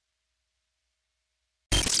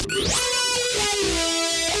The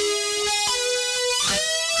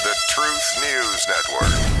Truth News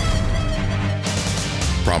Network.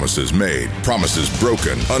 Promises made, promises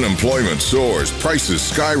broken, unemployment soars, prices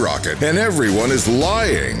skyrocket, and everyone is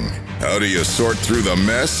lying. How do you sort through the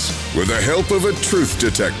mess? With the help of a truth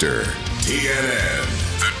detector. TNN,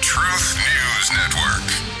 the Truth News Network,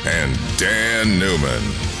 and Dan Newman.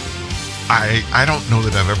 I don't know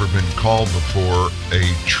that I've ever been called before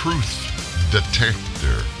a truth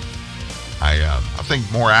detector. I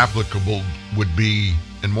think more applicable would be,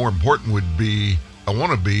 and more important would be, I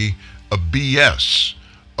want to be a BS,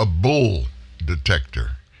 a bull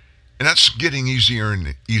detector. And that's getting easier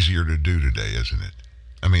and easier to do today, isn't it?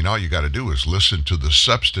 I mean, all you got to do is listen to the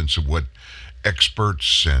substance of what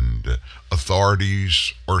experts and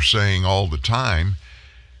authorities are saying all the time.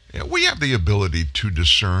 We have the ability to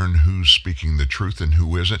discern who's speaking the truth and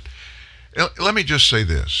who isn't. Let me just say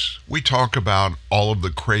this. We talk about all of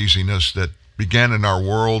the craziness that began in our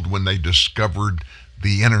world when they discovered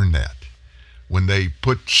the internet, when they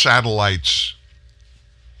put satellites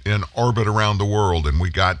in orbit around the world, and we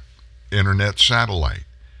got internet satellite.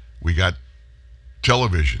 We got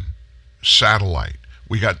television, satellite.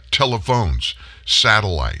 We got telephones,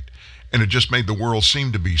 satellite. And it just made the world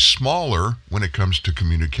seem to be smaller when it comes to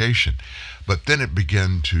communication. But then it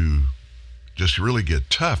began to just really get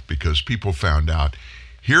tough because people found out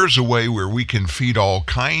here's a way where we can feed all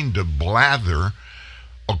kind of blather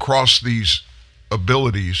across these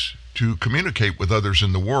abilities to communicate with others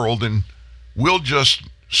in the world, and we'll just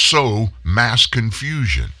sow mass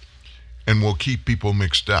confusion and we'll keep people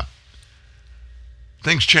mixed up.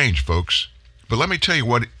 Things change, folks. But let me tell you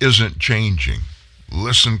what isn't changing.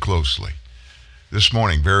 Listen closely. This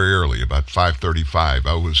morning, very early, about 5:35,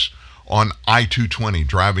 I was on I-220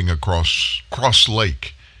 driving across Cross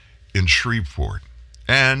Lake in Shreveport.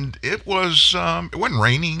 And it wasn't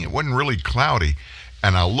raining, it wasn't really cloudy.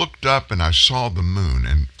 And I looked up and I saw the moon.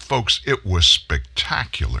 And folks, it was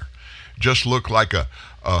spectacular. Just looked like a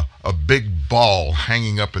big ball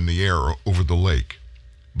hanging up in the air over the lake.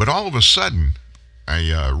 But all of a sudden,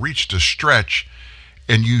 I reached a stretch,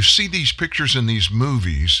 and you see these pictures in these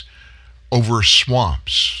movies over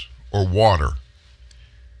swamps or water.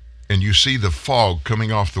 And you see the fog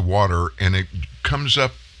coming off the water, and it comes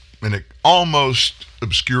up, and it almost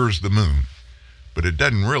obscures the moon, but it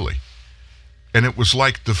doesn't really. And it was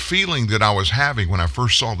like the feeling that I was having when I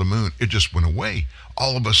first saw the moon, it just went away.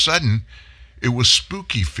 All of a sudden, it was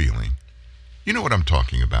spooky feeling. You know what I'm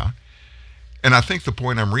talking about. And I think the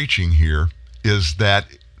point I'm reaching here is that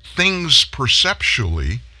things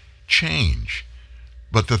perceptually change,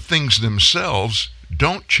 but the things themselves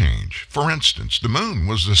don't change. For instance, the moon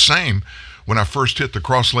was the same when I first hit the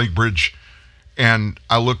Cross Lake Bridge, and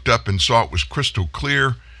I looked up and saw it was crystal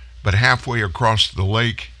clear, but halfway across the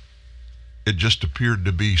lake, it just appeared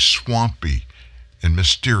to be swampy and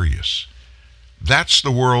mysterious. That's the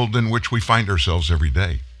world in which we find ourselves every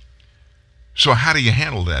day. So how do you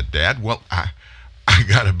handle that, Dad? Well, I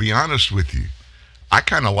got to be honest with you. I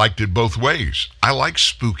kind of liked it both ways. I like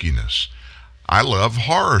spookiness. I love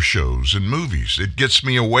horror shows and movies. It gets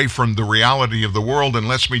me away from the reality of the world and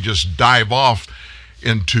lets me just dive off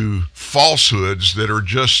into falsehoods that are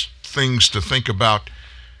just things to think about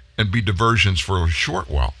and be diversions for a short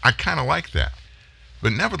while. I kind of like that.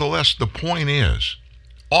 But nevertheless, the point is,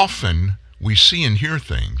 often we see and hear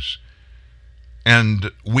things,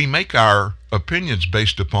 and we make our opinions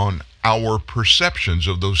based upon our perceptions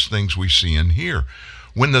of those things we see and hear.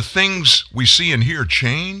 When the things we see and hear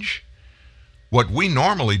change, what we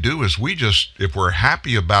normally do is we just, if we're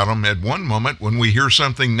happy about them at one moment, when we hear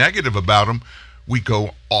something negative about them, we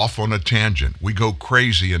go off on a tangent. We go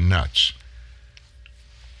crazy and nuts.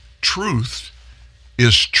 Truth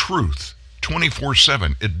is truth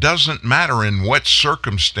 24/7. It doesn't matter in what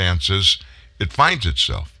circumstances it finds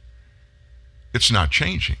itself. It's not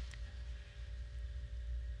changing.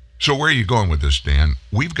 So where are you going with this, Dan?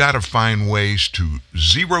 We've got to find ways to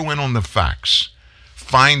zero in on the facts,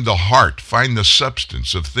 find the heart, find the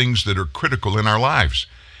substance of things that are critical in our lives,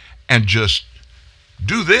 and just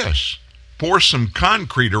do this. Pour some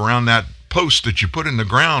concrete around that post that you put in the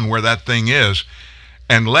ground where that thing is,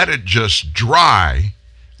 and let it just dry,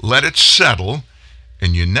 let it settle,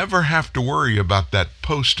 and you never have to worry about that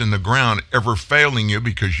post in the ground ever failing you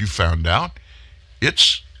because you found out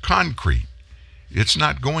it's concrete. It's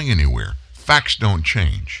not going anywhere. Facts don't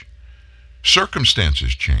change.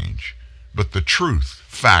 Circumstances change, but the truth,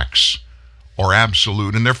 facts, are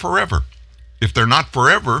absolute and they're forever. If they're not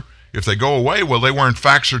forever, if they go away, well, they weren't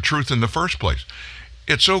facts or truth in the first place.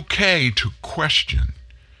 It's okay to question,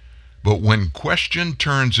 but when question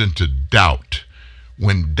turns into doubt,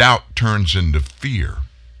 when doubt turns into fear,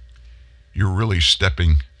 you're really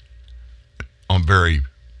stepping on very,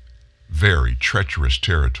 very treacherous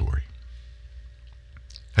territory.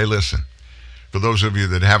 Hey, listen, for those of you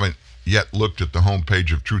that haven't yet looked at the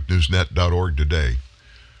homepage of truthnewsnet.org today,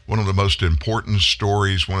 one of the most important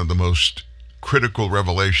stories, one of the most critical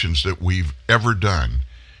revelations that we've ever done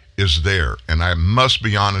is there. And I must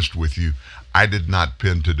be honest with you, I did not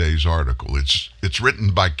pen today's article. It's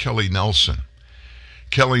written by Kelly Nelson.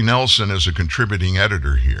 Kelly Nelson is a contributing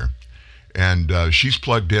editor here, and she's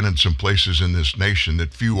plugged in some places in this nation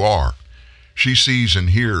that few are. She sees and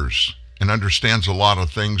hears and understands a lot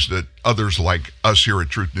of things that others like us here at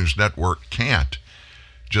Truth News Network can't,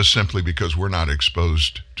 just simply because we're not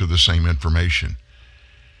exposed to the same information.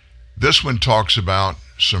 This one talks about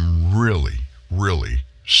some really, really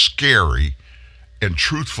scary and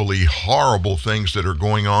truthfully horrible things that are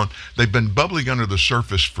going on. They've been bubbling under the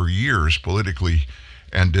surface for years, politically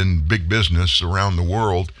and in big business around the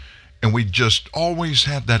world, and we just always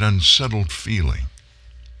had that unsettled feeling.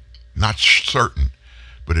 Not certain,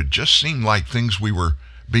 but it just seemed like things we were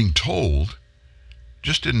being told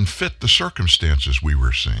just didn't fit the circumstances we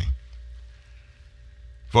were seeing.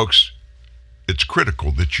 Folks, it's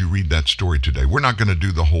critical that you read that story today. We're not going to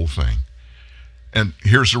do the whole thing. And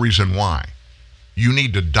here's the reason why. You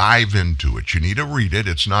need to dive into it. You need to read it.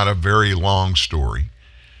 It's not a very long story,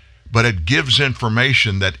 but it gives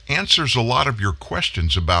information that answers a lot of your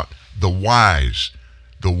questions about the whys,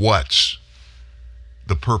 the whats,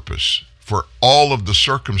 the purpose for all of the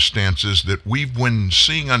circumstances that we've been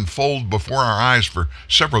seeing unfold before our eyes for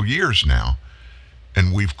several years now.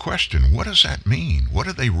 And we've questioned, what does that mean? What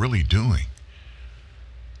are they really doing?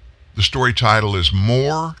 The story title is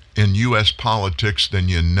More in U.S. Politics Than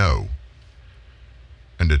You Know.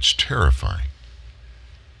 And it's terrifying.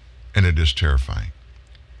 And it is terrifying.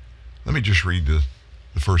 Let me just read the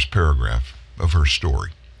first paragraph of her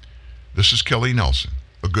story. This is Kelly Nelson,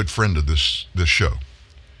 a good friend of this show.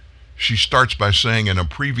 She starts by saying, in a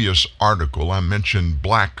previous article, I mentioned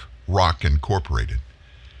BlackRock Incorporated.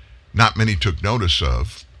 Not many took notice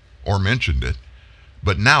of or mentioned it,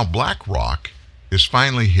 but now BlackRock is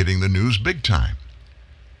finally hitting the news big time.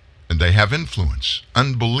 And they have influence,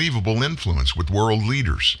 unbelievable influence with world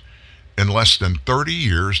leaders. In less than 30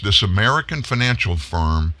 years, this American financial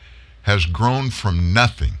firm has grown from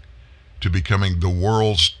nothing to becoming the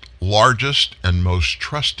world's largest and most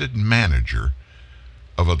trusted manager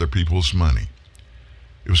of other people's money.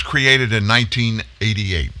 It was created in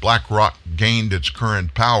 1988. BlackRock gained its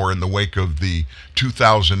current power in the wake of the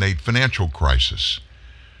 2008 financial crisis.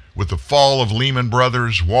 With the fall of Lehman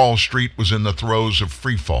Brothers, Wall Street was in the throes of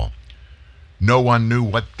freefall. No one knew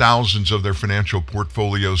what thousands of their financial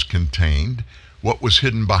portfolios contained, what was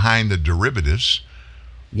hidden behind the derivatives,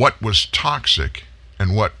 what was toxic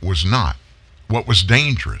and what was not, what was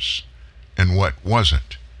dangerous and what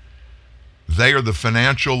wasn't. They are the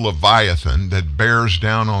financial leviathan that bears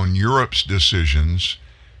down on Europe's decisions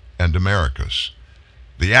and America's.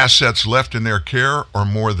 The assets left in their care are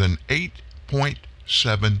more than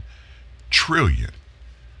 8.7 trillion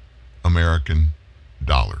American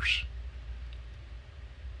dollars.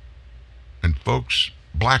 And folks,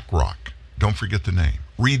 BlackRock, don't forget the name.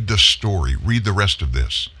 Read the story. Read the rest of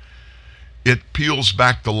this. It peels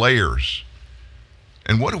back the layers.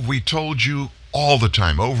 And what have we told you all the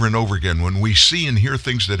time, over and over again, when we see and hear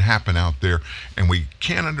things that happen out there and we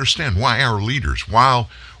can't understand why our leaders,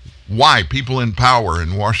 why people in power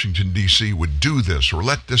in Washington, D.C. would do this or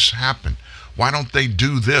let this happen? Why don't they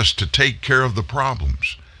do this to take care of the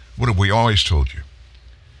problems? What have we always told you?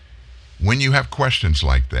 When you have questions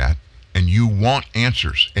like that and you want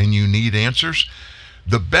answers and you need answers,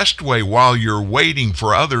 the best way while you're waiting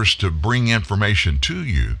for others to bring information to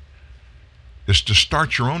you is to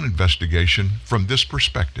start your own investigation from this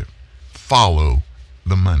perspective. Follow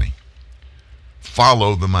the money.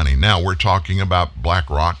 Follow the money. Now we're talking about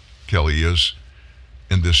BlackRock. Kelly is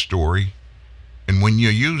in this story. And when you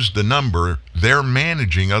use the number, they're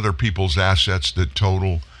managing other people's assets that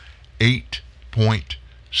total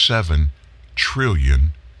 $8.7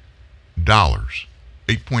 trillion.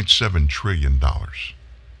 $8.7 trillion.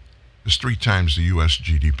 It's 3 times the U.S.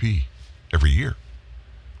 GDP every year.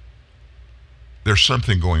 There's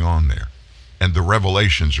something going on there. And the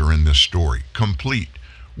revelations are in this story, complete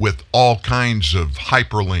with all kinds of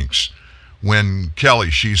hyperlinks. When Kelly,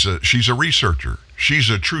 she's a researcher. She's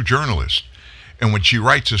a true journalist. And when she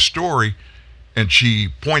writes a story and she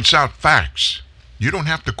points out facts, you don't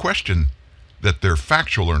have to question that they're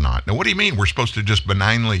factual or not. Now, what do you mean we're supposed to just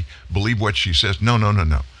benignly believe what she says? No.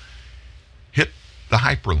 Hit the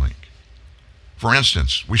hyperlink. For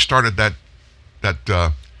instance, we started that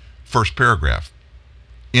that first paragraph.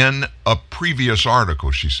 In a previous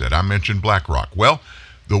article, she said, I mentioned BlackRock. Well,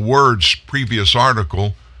 the words previous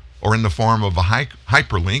article are in the form of a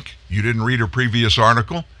hyperlink. You didn't read her previous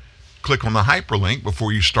article? Click on the hyperlink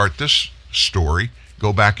before you start this story.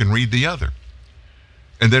 Go back and read the other.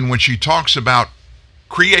 And then when she talks about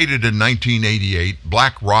created in 1988,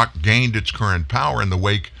 BlackRock gained its current power in the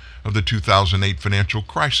wake of the 2008 financial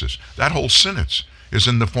crisis. That whole sentence is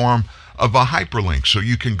in the form of a hyperlink, so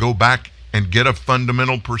you can go back and get a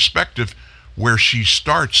fundamental perspective where she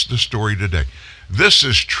starts the story today. This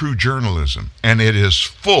is true journalism, and it is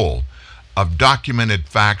full of documented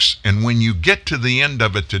facts. And when you get to the end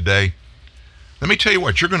of it today, let me tell you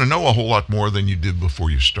what, you're going to know a whole lot more than you did before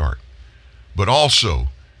you start. But also,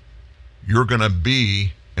 you're going to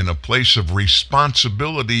be in a place of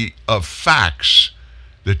responsibility of facts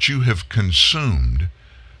that you have consumed,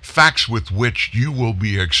 facts with which you will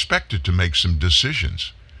be expected to make some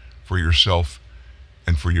decisions for yourself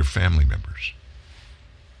and for your family members.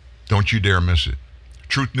 Don't you dare miss it.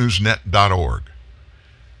 TruthNewsNet.org.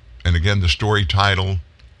 And again, the story title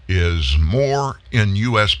is More in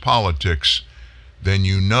U.S. Politics Than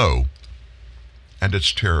You Know, and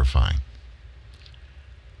it's terrifying.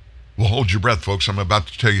 Well, hold your breath, folks. I'm about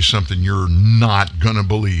to tell you something you're not going to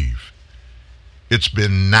believe. It's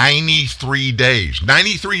been 93 days,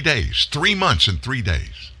 3 months and 3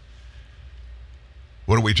 days.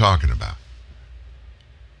 What are we talking about?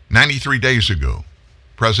 93 days ago,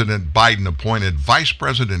 President Biden appointed Vice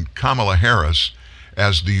President Kamala Harris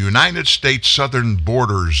as the United States Southern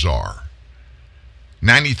Border Czar.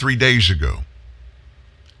 93 days ago.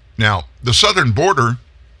 Now, the southern border,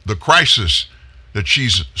 the crisis that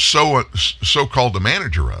she's so-called the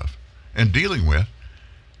manager of and dealing with,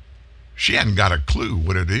 she hadn't got a clue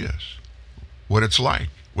what it is, what it's like,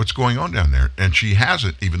 what's going on down there. And she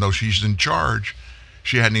hasn't, even though she's in charge,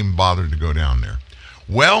 she hadn't even bothered to go down there.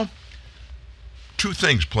 Well, two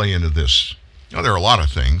things play into this. Now, there are a lot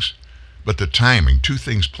of things, but the timing, two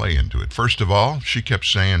things play into it. First of all, she kept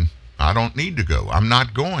saying, I don't need to go. I'm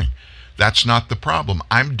not going. That's not the problem.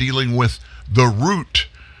 I'm dealing with the root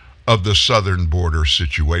of the southern border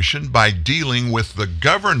situation by dealing with the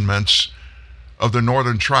governments of the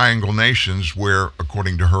Northern Triangle nations where,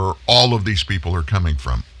 according to her, all of these people are coming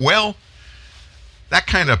from. Well, that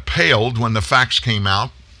kind of paled when the facts came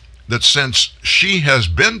out that since she has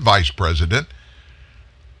been vice president,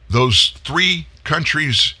 those 3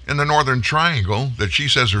 countries in the Northern Triangle that she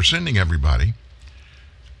says are sending everybody,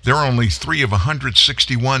 there are only 3 of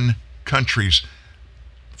 161 countries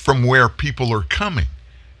from where people are coming,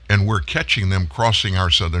 and we're catching them crossing our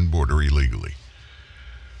southern border illegally.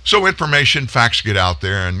 So information, facts get out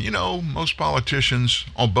there, and most politicians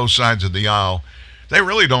on both sides of the aisle, they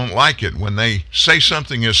really don't like it when they say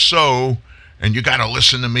something is so, and you got to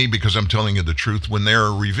listen to me because I'm telling you the truth, when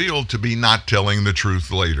they're revealed to be not telling the truth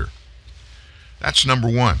later. That's number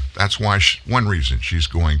one. That's why one reason she's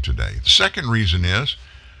going today. The second reason is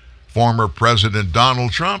former President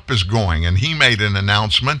Donald Trump is going, and he made an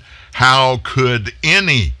announcement. How could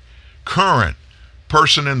any current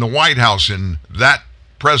person in the White House and that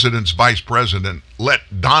president's vice president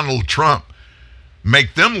let Donald Trump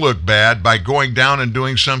make them look bad by going down and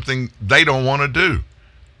doing something they don't want to do?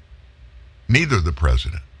 Neither the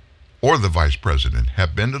president or the vice president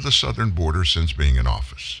have been to the southern border since being in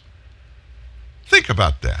office. Think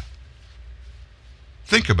about that.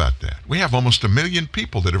 Think about that. We have almost 1 million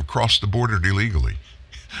people that have crossed the border illegally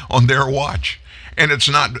on their watch, and it's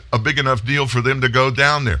not a big enough deal for them to go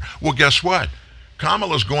down there. Well, guess what?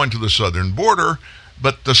 Kamala's going to the southern border,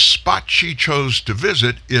 but the spot she chose to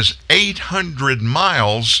visit is 800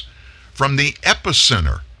 miles from the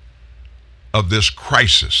epicenter of this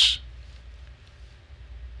crisis.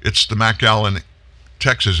 It's the McAllen,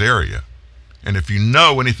 Texas area. And if you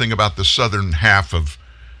know anything about the southern half of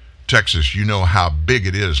Texas, you know how big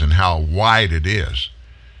it is and how wide it is.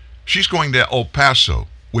 She's going to El Paso,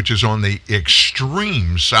 which is on the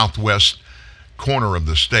extreme southwest corner of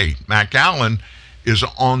the state. McAllen is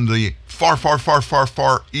on the far, far, far, far,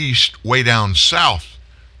 far east, way down south,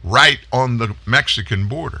 right on the Mexican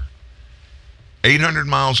border. 800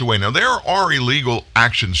 miles away. Now, there are illegal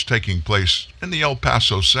actions taking place in the El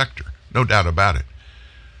Paso sector, no doubt about it.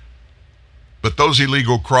 But those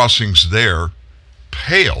illegal crossings there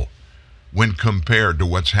pale when compared to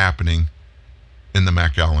what's happening in the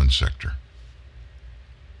McAllen sector.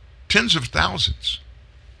 Tens of thousands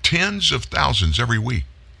every week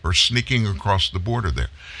are sneaking across the border there.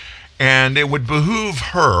 And it would behoove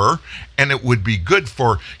her, and it would be good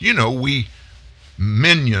for, we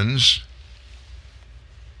minions,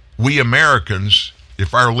 we Americans,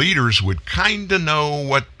 if our leaders would kind of know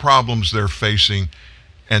what problems they're facing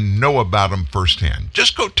and know about them firsthand.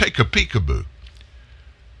 Just go take a peekaboo.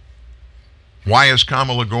 Why is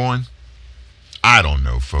Kamala going? I don't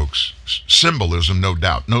know, folks. Symbolism, no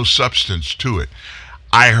doubt. No substance to it.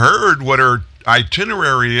 I heard what her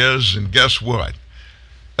itinerary is, and guess what?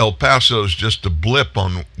 El Paso's just a blip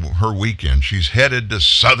on her weekend. She's headed to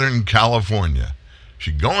Southern California.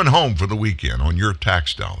 She's going home for the weekend on your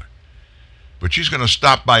tax dollar. But she's going to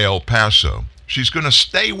stop by El Paso. She's going to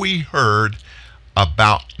stay, we heard,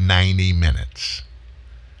 about 90 minutes.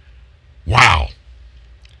 Wow.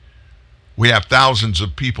 We have thousands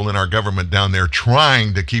of people in our government down there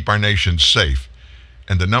trying to keep our nation safe.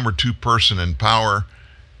 And the number 2 person in power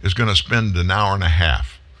is going to spend an hour and a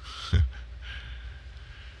half.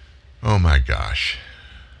 Oh my gosh.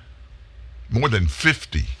 More than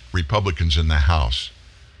 50 Republicans in the House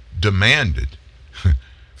demanded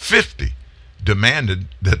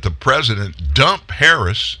that the president dump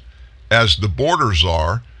Harris as the border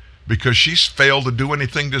czar because she's failed to do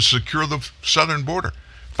anything to secure the southern border.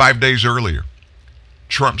 5 days earlier,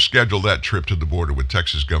 Trump scheduled that trip to the border with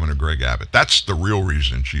Texas Governor Greg Abbott. That's the real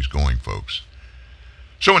reason she's going, folks.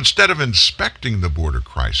 So instead of inspecting the border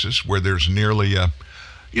crisis, where there's nearly a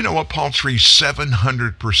paltry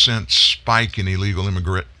 700% spike in illegal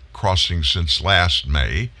immigrant crossings since last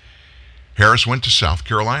May, Harris went to South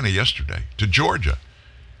Carolina yesterday, to Georgia,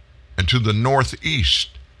 and to the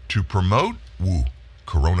Northeast to promote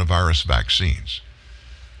coronavirus vaccines.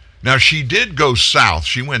 Now, she did go south.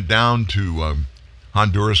 She went down to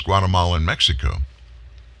Honduras, Guatemala, and Mexico.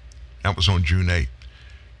 That was on June 8th.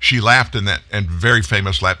 She laughed in that, and very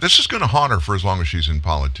famous laugh. This is going to haunt her for as long as she's in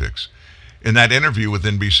politics. In that interview with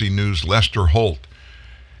NBC News' Lester Holt,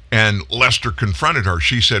 and Lester confronted her.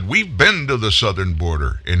 She said, "We've been to the southern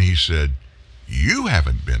border." And he said, "You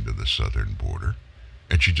haven't been to the southern border."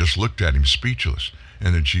 And she just looked at him speechless.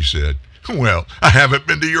 And then she said, "Well, I haven't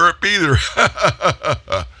been to Europe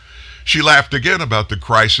either." She laughed again about the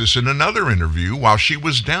crisis in another interview while she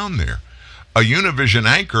was down there. A Univision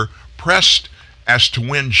anchor pressed as to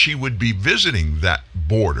when she would be visiting that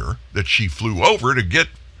border that she flew over to get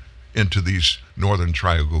into these northern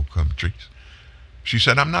triangle countries. She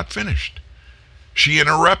said, "I'm not finished." She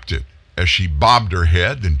interrupted as she bobbed her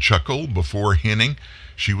head and chuckled before hinting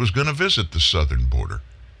she was going to visit the southern border.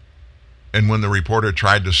 And when the reporter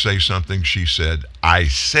tried to say something, she said, "I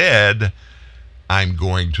said I'm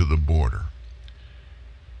going to the border."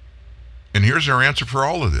 And here's our answer for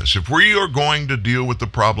all of this. If we are going to deal with the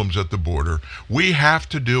problems at the border, we have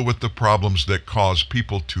to deal with the problems that cause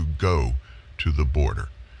people to go to the border.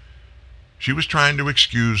 She was trying to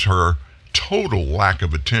excuse her total lack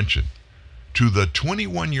of attention to the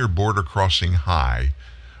 21-year border crossing high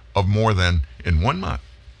of more than, in 1 month,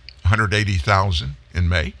 180,000 in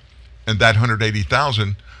May. And that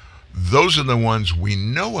 180,000, those are the ones we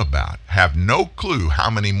know about. Have no clue how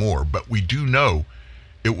many more, but we do know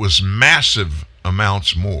it was massive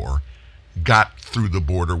amounts more got through the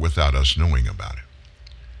border without us knowing about it.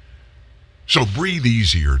 So breathe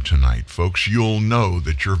easier tonight, folks. You'll know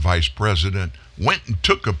that your vice president went and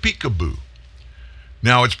took a peekaboo.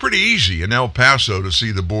 Now, it's pretty easy in El Paso to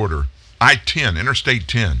see the border. I-10, Interstate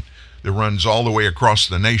 10, that runs all the way across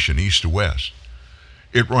the nation, east to west.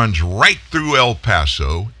 It runs right through El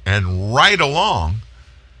Paso and right along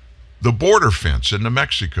the border fence into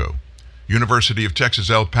Mexico. University of Texas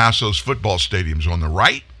El Paso's football stadium's on the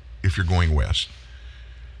right if you're going west.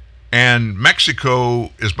 And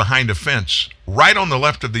Mexico is behind a fence right on the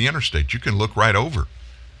left of the interstate. You can look right over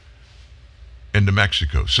into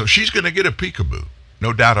Mexico. So she's going to get a peekaboo,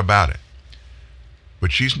 no doubt about it.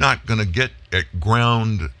 But she's not going to get at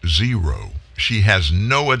ground zero. She has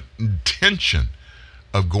no intention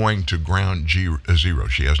of going to ground zero.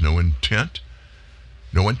 She has no intention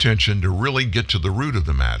to really get to the root of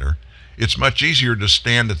the matter. It's much easier to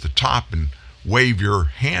stand at the top and wave your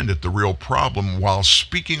hand at the real problem while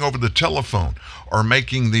speaking over the telephone or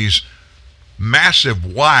making these massive,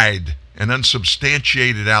 wide, and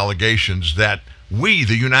unsubstantiated allegations that we,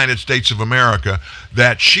 the United States of America,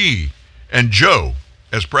 that she and Joe,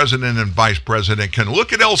 as president and vice president, can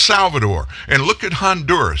look at El Salvador and look at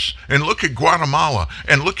Honduras and look at Guatemala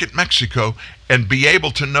and look at Mexico and be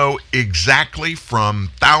able to know exactly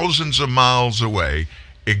from thousands of miles away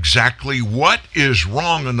exactly what is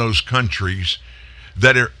wrong in those countries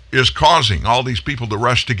that is causing all these people to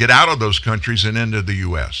rush to get out of those countries and into the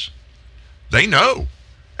U.S. They know.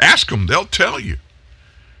 Ask them, they'll tell you.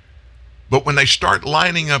 But when they start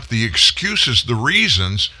lining up the excuses, the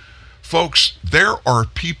reasons, folks, there are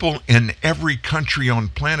people in every country on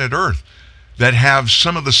planet Earth that have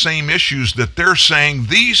some of the same issues that they're saying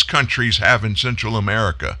these countries have in Central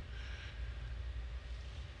America.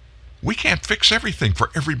 We can't fix everything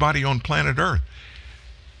for everybody on planet Earth.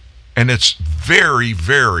 And it's very,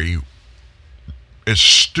 very, it's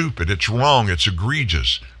stupid, it's wrong, it's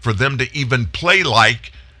egregious for them to even play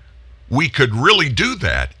like we could really do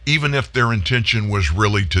that, even if their intention was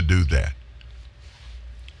really to do that.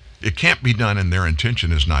 It can't be done, and their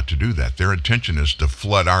intention is not to do that. Their intention is to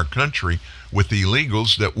flood our country with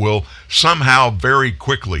illegals that will somehow very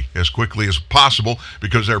quickly, as quickly as possible,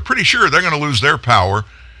 because they're pretty sure they're going to lose their power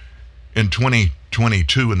in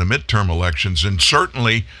 2022 in the midterm elections, and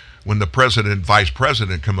certainly when the president and vice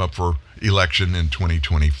president come up for election in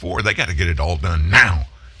 2024. They got to get it all done now.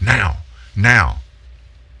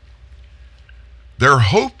 They're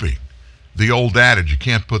hoping the old adage, you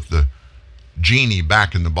can't put the genie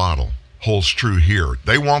back in the bottle, holds true here.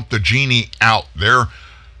 They want the genie out. They're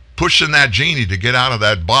pushing that genie to get out of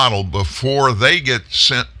that bottle before they get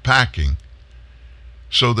sent packing,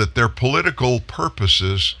 so that their political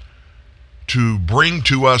purposes to bring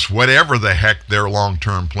to us whatever the heck their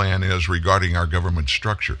long-term plan is regarding our government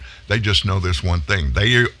structure. They just know this one thing.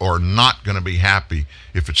 They are not going to be happy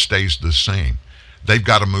if it stays the same. They've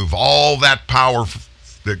got to move all that power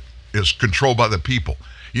that is controlled by the people.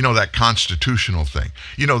 You know, that constitutional thing.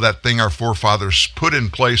 You know, that thing our forefathers put in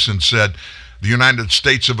place and said, the United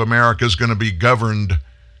States of America is going to be governed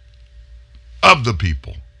of the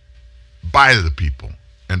people, by the people,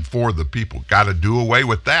 and for the people. Got to do away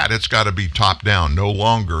with that. It's got to be top down, no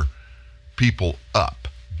longer people up.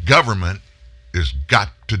 Government has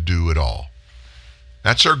got to do it all.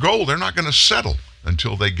 That's their goal. They're not going to settle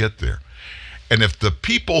until they get there. And if the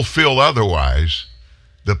people feel otherwise,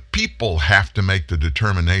 the people have to make the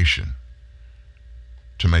determination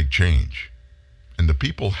to make change. And the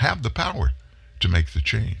people have the power to make the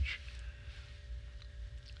change.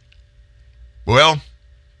 Well,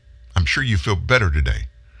 I'm sure you feel better today,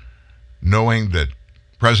 knowing that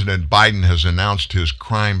President Biden has announced his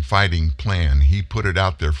crime-fighting plan. He put it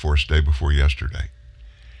out there for us day before yesterday.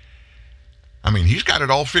 I mean, he's got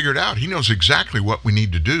it all figured out. He knows exactly what we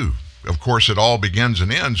need to do. Of course, it all begins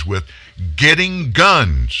and ends with getting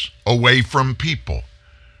guns away from people.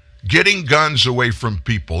 Getting guns away from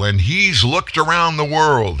people. And he's looked around the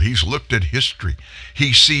world. He's looked at history.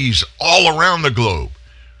 He sees all around the globe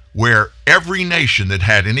where every nation that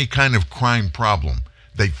had any kind of crime problem,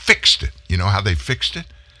 they fixed it. You know how they fixed it?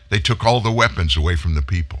 They took all the weapons away from the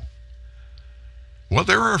people. Well,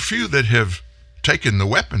 there are a few that have taken the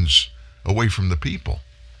weapons away from the people,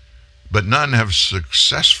 but none have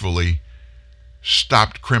successfully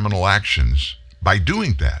stopped criminal actions by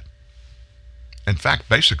doing that. In fact,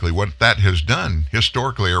 basically what that has done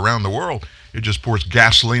historically around the world, it just pours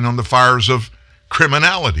gasoline on the fires of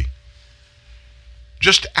criminality.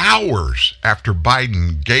 Just hours after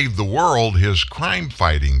Biden gave the world his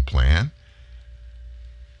crime-fighting plan,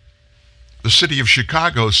 the city of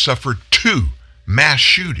Chicago suffered 2 mass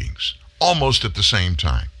shootings almost at the same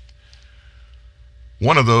time.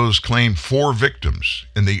 One of those claimed 4 victims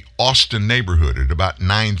in the Austin neighborhood at about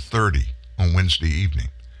 9:30 on Wednesday evening.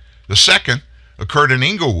 The second occurred in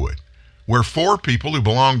Inglewood, where 4 people who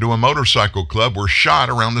belonged to a motorcycle club were shot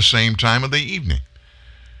around the same time of the evening.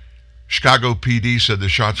 Chicago PD said the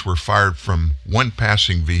shots were fired from one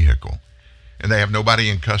passing vehicle, and they have nobody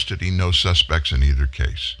in custody, no suspects in either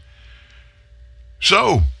case.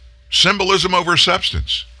 So, symbolism over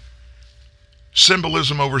substance.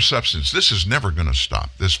 Symbolism over substance. This is never going to stop.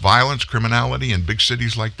 This violence, criminality in big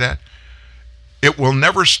cities like that, it will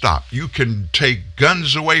never stop. You can take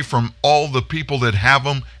guns away from all the people that have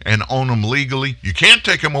them and own them legally. You can't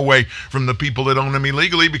take them away from the people that own them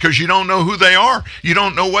illegally because you don't know who they are. You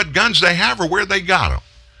don't know what guns they have or where they got them.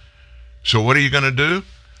 So what are you going to do?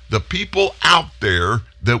 The people out there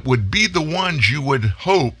that would be the ones you would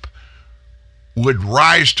hope would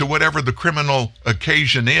rise to whatever the criminal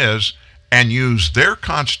occasion is and use their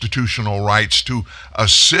constitutional rights to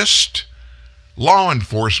assist law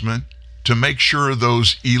enforcement to make sure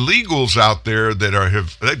those illegals out there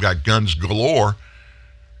that they've got guns galore,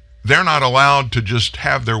 they're not allowed to just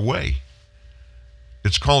have their way.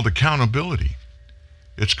 It's called accountability.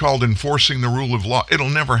 It's called enforcing the rule of law. It'll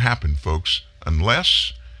never happen, folks,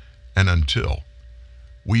 unless and until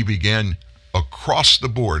we begin across the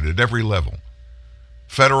board at every level,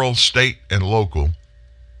 federal, state, and local,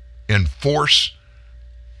 enforce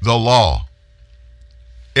the law.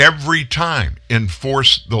 Every time,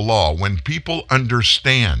 enforce the law. When people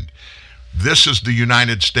understand this is the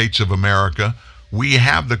United States of America, We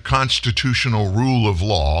have the constitutional rule of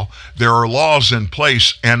law. There are laws in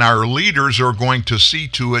place, and our leaders are going to see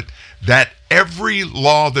to it that every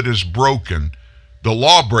law that is broken, the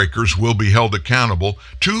lawbreakers will be held accountable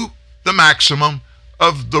to the maximum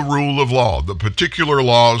of the rule of law, the particular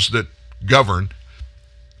laws that govern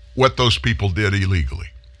what those people did illegally.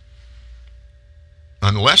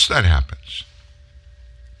 Unless that happens,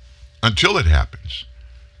 until it happens,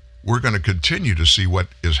 we're going to continue to see what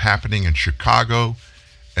is happening in Chicago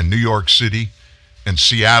and New York City and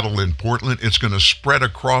Seattle and Portland. It's going to spread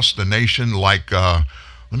across the nation like, let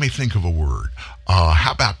me think of a word.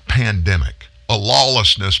 How about pandemic? A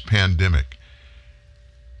lawlessness pandemic.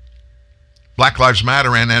 Black Lives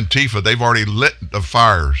Matter and Antifa, they've already lit the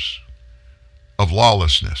fires of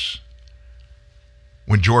lawlessness.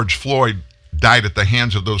 When George Floyd died at the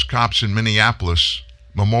hands of those cops in Minneapolis,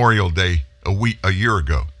 Memorial Day a year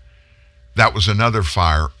ago, that was another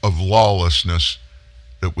fire of lawlessness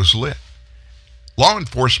that was lit. Law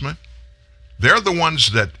enforcement, they're the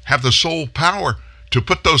ones that have the sole power to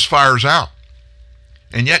put those fires out.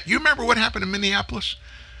 And yet, you remember what happened in Minneapolis?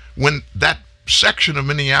 When that section of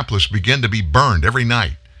Minneapolis began to be burned every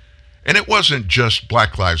night. And it wasn't just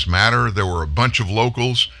Black Lives Matter. There were a bunch of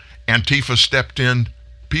locals. Antifa stepped in.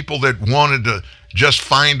 People that wanted to just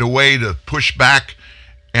find a way to push back,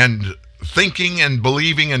 and thinking and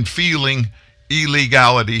believing and feeling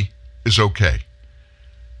illegality is okay.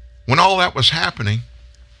 When all that was happening,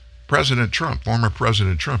 President Trump, former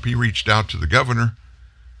President Trump, he reached out to the governor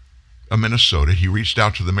of Minnesota. He reached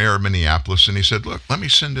out to the mayor of Minneapolis, and he said, look, let me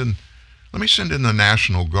send in the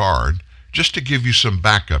National Guard just to give you some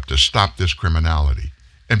backup to stop this criminality.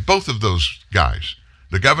 And both of those guys,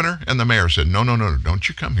 the governor and the mayor, said, no, don't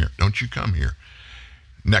you come here. Don't you come here.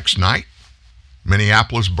 Next night,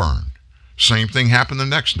 Minneapolis burned. Same thing happened the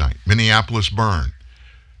next night. Minneapolis burned.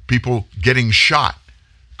 People getting shot,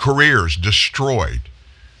 careers destroyed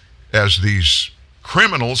as these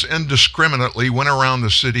criminals indiscriminately went around the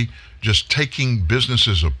city just taking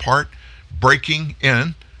businesses apart, breaking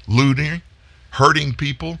in, looting, hurting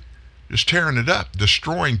people, just tearing it up,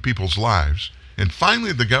 destroying people's lives. And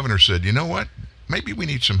finally the governor said, you know what? Maybe we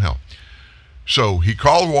need some help. So he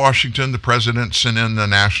called Washington. The president sent in the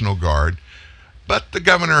National Guard. But the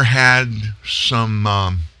governor had some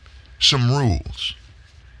rules.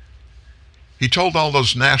 He told all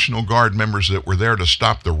those National Guard members that were there to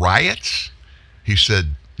stop the riots, he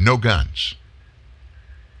said, no guns.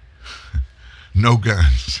 No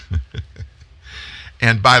guns.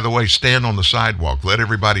 And by the way, stand on the sidewalk. Let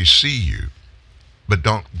everybody see you, but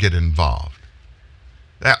don't get involved.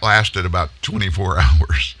 That lasted about 24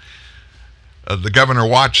 hours. The governor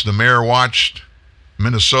watched, the mayor watched,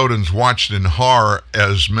 Minnesotans watched in horror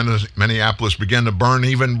as Minneapolis began to burn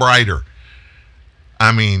even brighter.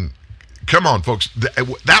 I mean, come on, folks.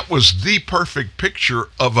 That was the perfect picture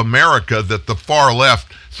of America that the far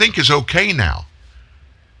left think is okay now.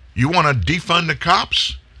 You want to defund the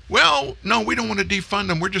cops? Well, no, we don't want to defund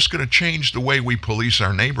them. We're just going to change the way we police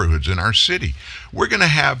our neighborhoods in our city. We're going to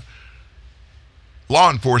have law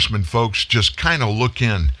enforcement folks just kind of look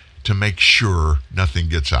in to make sure nothing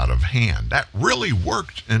gets out of hand. That really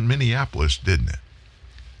worked in Minneapolis, didn't it?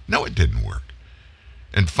 No, it didn't work.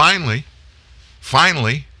 And finally,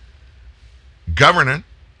 government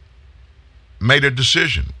made a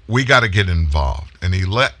decision. We got to get involved. And he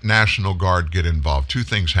let National Guard get involved. Two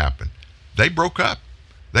things happened. They broke up.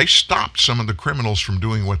 They stopped some of the criminals from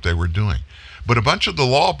doing what they were doing. But a bunch of the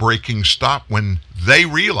law breaking stopped when they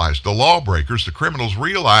realized, the lawbreakers, the criminals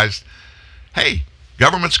realized, hey,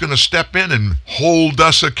 government's going to step in and hold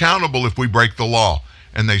us accountable if we break the law.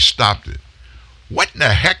 And they stopped it. What in the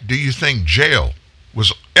heck do you think jail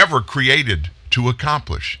was ever created to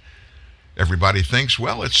accomplish? Everybody thinks,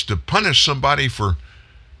 well, it's to punish somebody for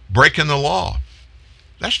breaking the law.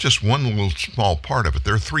 That's just one little small part of it.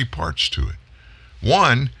 There are three parts to it.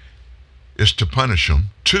 One is to punish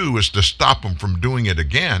them. Two is to stop them from doing it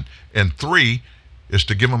again. And three is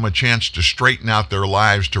to give them a chance to straighten out their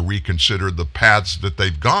lives, to reconsider the paths that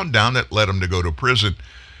they've gone down that led them to go to prison.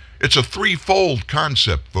 It's a threefold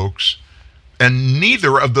concept, folks. And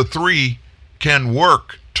neither of the three can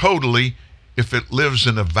work totally if it lives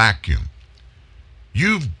in a vacuum.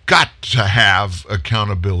 You've got to have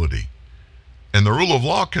accountability. And the rule of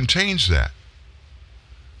law contains that.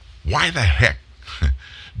 Why the heck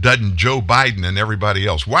doesn't Joe Biden and everybody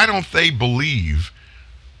else, why don't they believe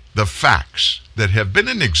the facts that have been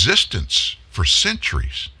in existence for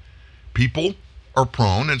centuries? People are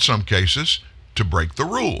prone, in some cases, to break the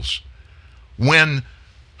rules. When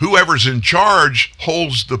whoever's in charge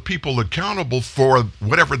holds the people accountable for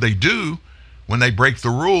whatever they do, when they break the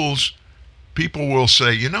rules, people will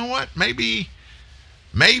say, you know what, maybe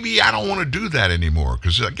I don't want to do that anymore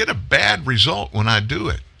because I get a bad result when I do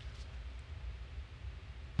it.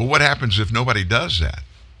 But what happens if nobody does that?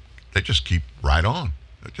 They just keep right on.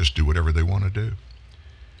 They just do whatever they want to do.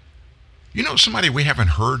 You know, somebody we haven't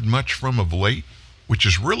heard much from of late, which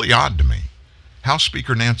is really odd to me, House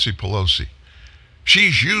Speaker Nancy Pelosi.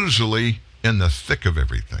 She's usually in the thick of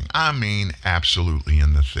everything. I mean, absolutely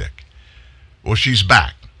in the thick. Well, she's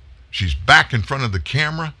back. She's back in front of the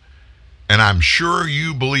camera, and I'm sure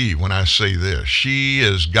you believe when I say this. She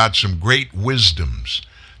has got some great wisdoms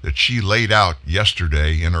that she laid out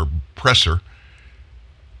yesterday in her presser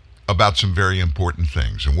about some very important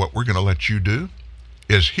things. And what we're going to let you do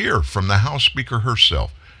is hear from the House Speaker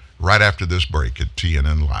herself right after this break at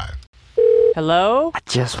TNN Live. Hello? I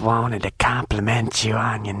just wanted to compliment you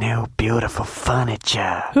on your new beautiful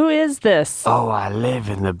furniture. Who is this? Oh, I live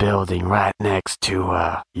in the building right next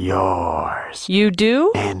to, yours. You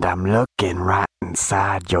do? And I'm looking right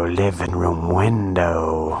inside your living room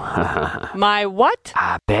window. My what?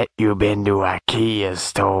 I bet you've been to IKEA's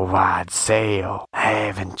store-wide sale,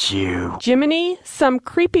 haven't you? Jiminy, some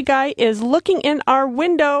creepy guy is looking in our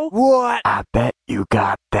window. What? I bet you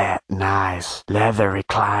got that nice leather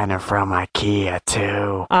recliner from IKEA,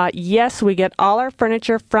 too. Yes, we get all our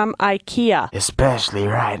furniture from IKEA. Especially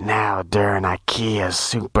right now during IKEA's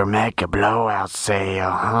super mega blowout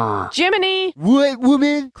sale, huh? Jiminy! What,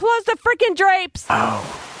 woman? Close the frickin' drapes! Oh,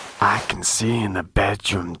 I can see in the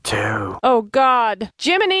bedroom, too. Oh, God.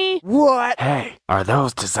 Jiminy! What? Hey, are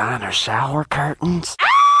those designer shower curtains? Ah!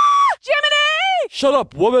 Jiminy! Shut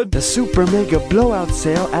up, woman! The super mega blowout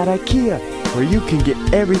sale at IKEA, where you can get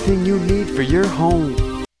everything you need for your home.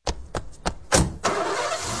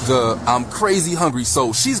 I'm crazy hungry,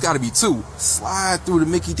 so she's gotta be too. Slide through the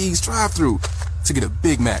Mickey D's drive-thru to get a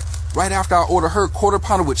Big Mac. Right after I order her quarter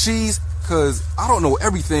pounder with cheese, cause I don't know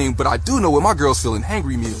everything, but I do know what my girl's feeling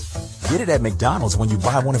hangry meal. Get it at McDonald's when you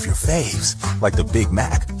buy one of your faves, like the Big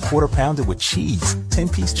Mac, quarter pounder with cheese,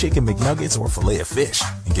 10-piece chicken McNuggets, or filet of fish,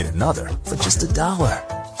 and get another for just $1.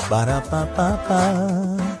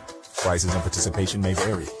 Ba-da-ba-ba-ba. Prices and participation may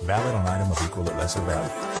vary. Valid on item of equal or lesser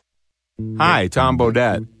value. Hi, Tom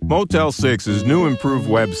Bodette. Motel 6's new improved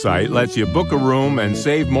website lets you book a room and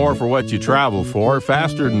save more for what you travel for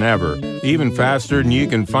faster than ever. Even faster than you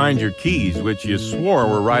can find your keys, which you swore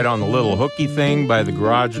were right on the little hooky thing by the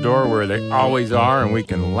garage door where they always are, and we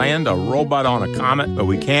can land a robot on a comet, but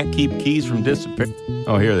we can't keep keys from disappearing.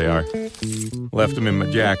 Oh, here they are. Left them in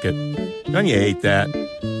my jacket. Don't you hate that?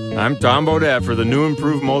 I'm Tom Bodette for the new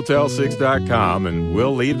improved Motel6.com, and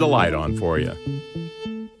we'll leave the light on for you.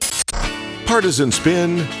 Partisan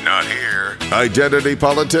spin? Not here. Identity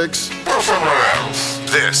politics? Go somewhere else.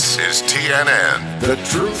 This is TNN. The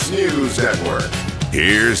Truth News Network.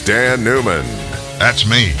 Here's Dan Newman. That's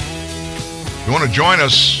me. If you want to join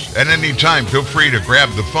us at any time, feel free to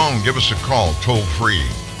grab the phone, give us a call, toll free,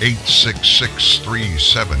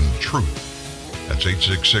 866-37-TRUTH. That's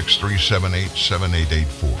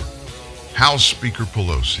 866-378-7884. House Speaker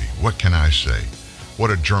Pelosi, what can I say?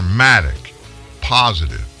 What a dramatic,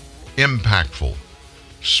 positive, impactful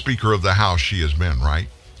Speaker of the House she has been, right?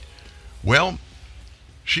 Well,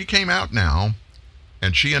 she came out now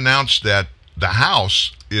and she announced that the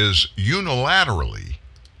House is unilaterally,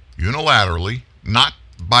 not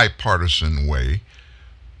bipartisan way,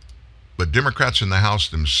 but Democrats in the House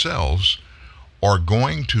themselves are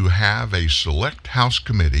going to have a select House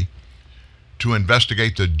committee to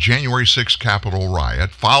investigate the January 6th Capitol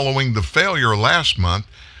riot. Following the failure last month,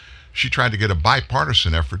 she tried to get a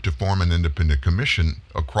bipartisan effort to form an independent commission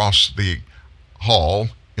across the hall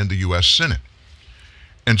in the U.S. Senate.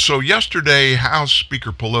 And so yesterday, House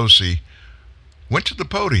Speaker Pelosi went to the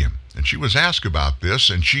podium, and she was asked about this,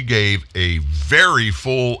 and she gave a very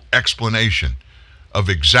full explanation of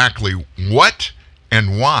exactly what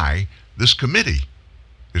and why this committee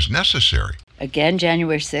is necessary. Again,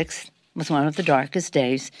 January 6th was one of the darkest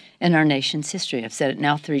days in our nation's history. I've said it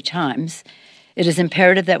now 3 times. It is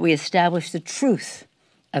imperative that we establish the truth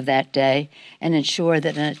of that day and ensure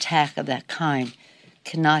that an attack of that kind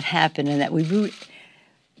cannot happen and that we root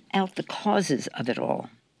out the causes of it all.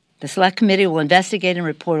 The Select Committee will investigate and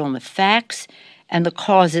report on the facts and the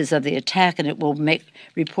causes of the attack, and it will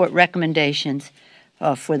report recommendations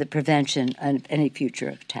for the prevention of any future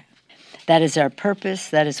attack. That is our purpose.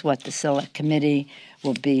 That is what the Select Committee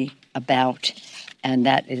will be about, and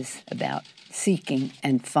that is about seeking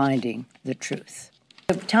and finding the truth.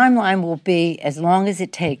 The timeline will be as long as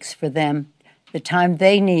it takes for them, the time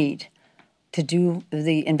they need to do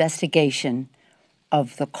the investigation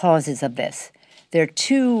of the causes of this. There are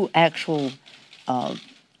 2 actual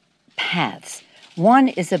paths. One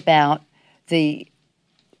is about the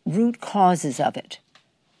root causes of it,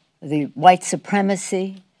 the white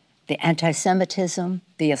supremacy, the anti-Semitism,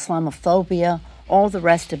 the Islamophobia, all the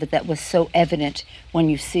rest of it that was so evident when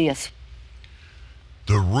you see us.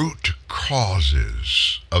 The root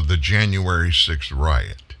causes of the January 6th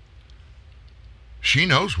riot. She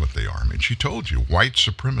knows what they are. I mean, she told you, white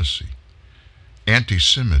supremacy,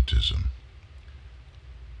 anti-Semitism.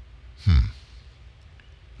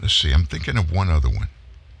 Let's see, I'm thinking of one other one.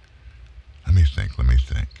 Let me think.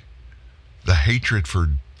 The hatred for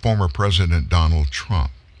former President Donald Trump.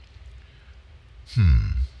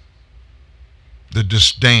 The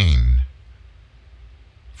disdain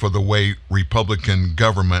for the way Republican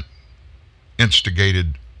government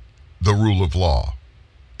instigated the rule of law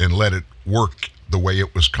and let it work the way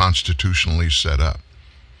it was constitutionally set up.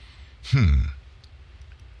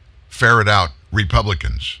 Ferret out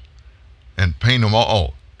Republicans and paint them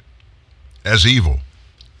all as evil.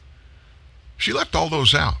 She left all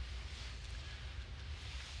those out.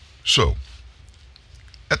 So,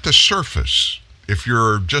 at the surface, if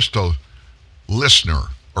you're just a listener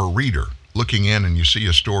or reader looking in and you see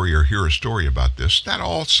a story or hear a story about this, that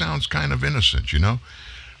all sounds kind of innocent, you know?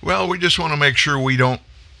 Well, we just want to make sure we don't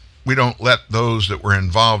let those that were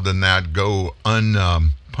involved in that go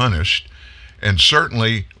unpunished. And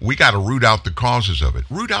certainly, we got to root out the causes of it.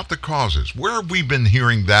 Root out the causes. Where have we been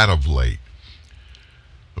hearing that of late?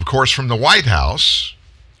 Of course, from the White House,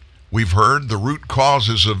 we've heard the root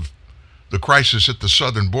causes of the crisis at the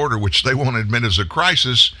southern border, which they won't admit is a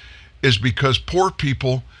crisis, is because poor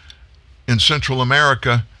people in Central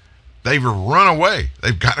America, they've run away.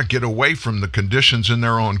 They've got to get away from the conditions in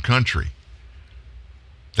their own country.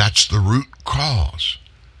 That's the root cause.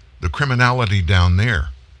 The criminality down there.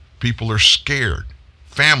 People are scared.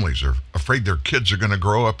 Families are afraid their kids are going to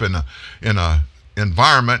grow up in a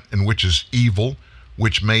environment in which is evil,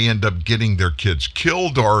 which may end up getting their kids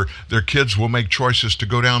killed, or their kids will make choices to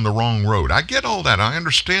go down the wrong road. I get all that. I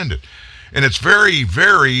understand it. And it's very,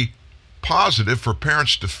 very positive for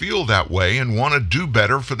parents to feel that way and want to do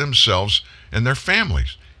better for themselves and their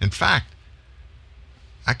families. In fact,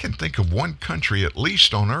 I can think of one country, at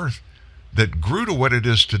least on earth, that grew to what it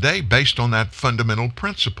is today based on that fundamental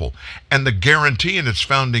principle and the guarantee in its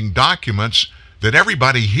founding documents that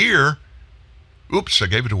everybody here, oops, I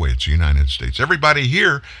gave it away, it's the United States. Everybody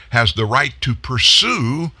here has the right to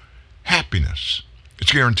pursue happiness.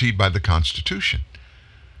 It's guaranteed by the Constitution.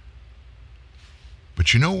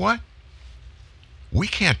 But you know what? We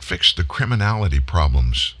can't fix the criminality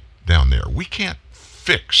problems down there. We can't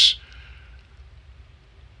fix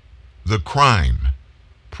the crime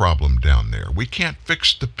problem down there. We can't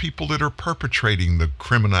fix the people that are perpetrating the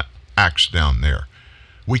criminal acts down there.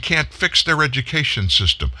 We can't fix their education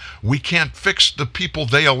system. We can't fix the people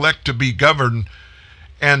they elect to be governed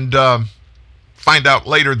and find out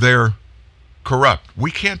later they're corrupt. We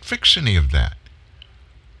can't fix any of that.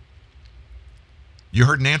 You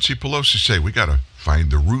heard Nancy Pelosi say, we got to find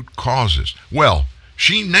the root causes. Well,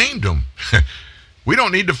 she named them. We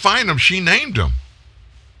don't need to find them. She named them.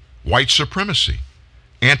 White supremacy,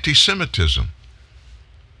 anti-Semitism.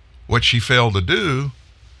 What she failed to do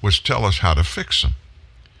was tell us how to fix them.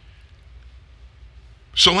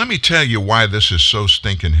 So let me tell you why this is so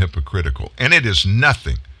stinking hypocritical. And it is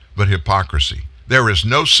nothing but hypocrisy. There is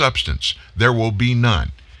no substance. There will be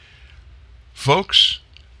none. Folks,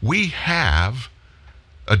 we have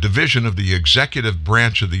a division of the executive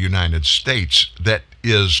branch of the United States that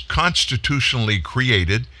is constitutionally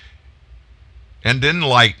created and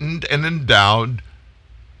enlightened and endowed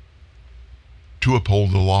to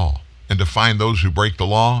uphold the law and to find those who break the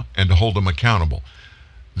law and to hold them accountable.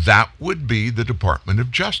 That would be the Department of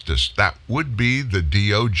Justice. That would be the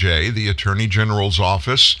DOJ, the Attorney General's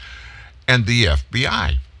Office, and the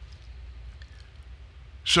FBI.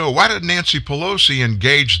 So why did Nancy Pelosi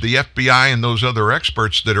engage the FBI and those other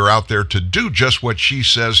experts that are out there to do just what she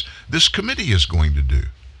says this committee is going to do?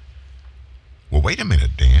 Well, wait a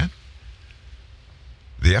minute, Dan.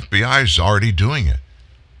 The FBI is already doing it.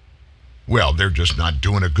 Well, they're just not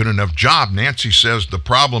doing a good enough job. Nancy says the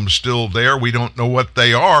problem's still there. We don't know what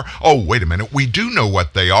they are. Oh, wait a minute. We do know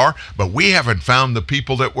what they are, but we haven't found the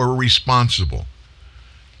people that were responsible.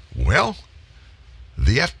 Well,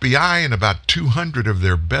 the FBI and about 200 of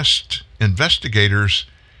their best investigators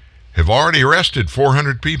have already arrested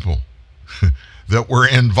 400 people that were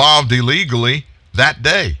involved illegally that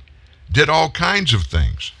day, did all kinds of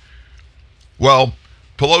things. Well,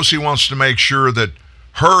 Pelosi wants to make sure that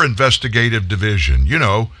her investigative division, you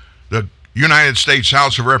know, the United States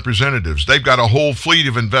House of Representatives, they've got a whole fleet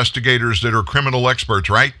of investigators that are criminal experts,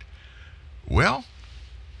 right? Well,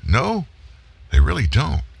 No, they really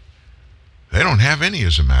don't. They don't have any,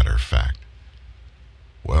 as a matter of fact.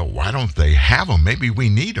 Well, why don't they have them? Maybe we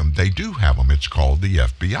need them. They do have them. It's called the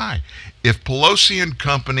FBI. If Pelosi and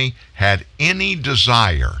company had any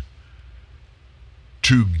desire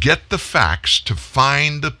to get the facts, to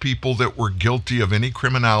find the people that were guilty of any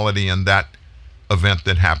criminality in that event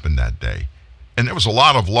that happened that day, and there was a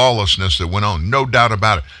lot of lawlessness that went on, no doubt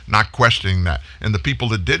about it, not questioning that, and the people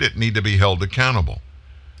that did it need to be held accountable.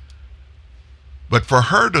 But for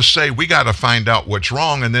her to say, we got to find out what's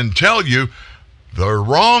wrong, and then tell you, the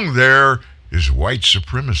wrong there is white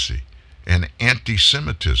supremacy and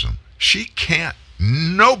anti-Semitism. She can't,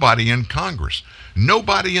 nobody in Congress,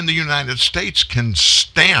 nobody in the United States can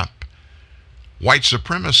stamp white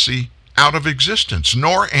supremacy out of existence,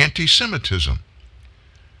 nor anti-Semitism.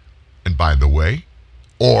 And by the way,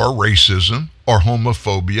 or racism, or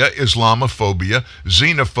homophobia, Islamophobia,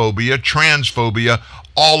 xenophobia, transphobia,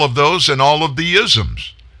 all of those and all of the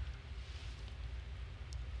isms.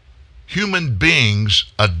 Human beings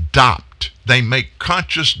adopt, they make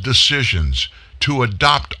conscious decisions to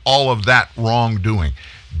adopt all of that wrongdoing.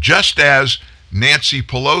 Just as Nancy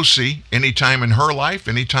Pelosi, anytime in her life,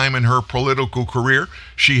 anytime in her political career,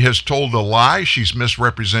 she has told a lie, she's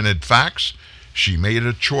misrepresented facts, she made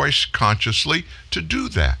a choice consciously to do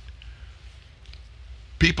that.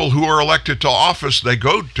 People who are elected to office, they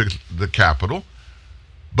go to the Capitol,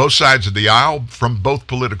 both sides of the aisle from both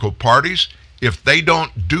political parties. If they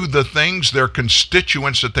don't do the things their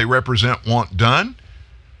constituents that they represent want done,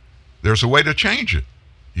 there's a way to change it.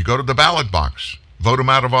 You go to the ballot box, vote them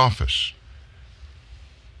out of office.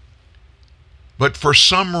 But for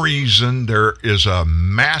some reason, there is a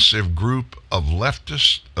massive group of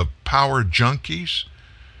leftists, of power junkies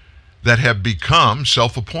that have become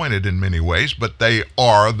self-appointed in many ways, but they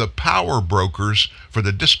are the power brokers for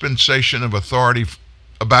the dispensation of authority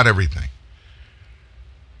about everything.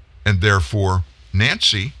 And therefore,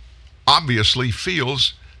 Nancy obviously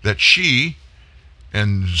feels that she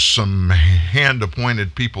and some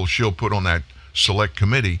hand-appointed people she'll put on that select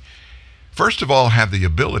committee, first of all, have the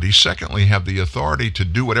ability, secondly, have the authority to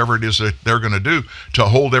do whatever it is that they're going to do to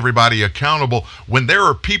hold everybody accountable when there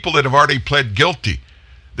are people that have already pled guilty.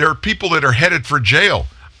 There are people that are headed for jail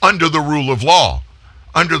under the rule of law,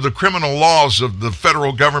 under the criminal laws of the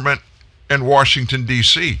federal government and Washington,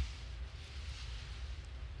 D.C.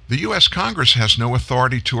 The U.S. Congress has no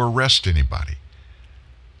authority to arrest anybody.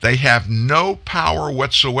 They have no power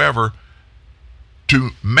whatsoever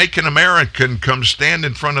to make an American come stand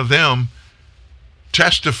in front of them,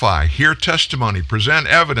 testify, hear testimony, present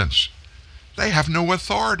evidence. They have no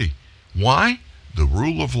authority. Why? The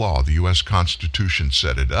rule of law, the U.S. Constitution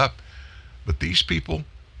set it up. But these people,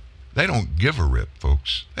 they don't give a rip,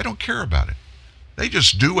 folks. They don't care about it. They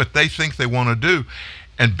just do what they think they want to do.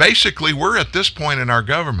 And basically, we're at this point in our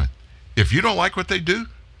government. If you don't like what they do,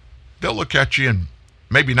 they'll look at you and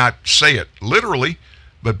maybe not say it literally,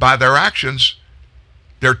 but by their actions,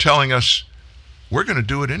 they're telling us, we're going to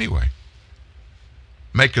do it anyway.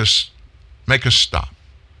 Make us stop.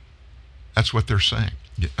 That's what they're saying.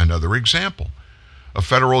 Another example, a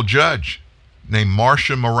federal judge named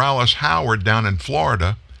Marcia Morales Howard down in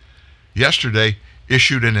Florida yesterday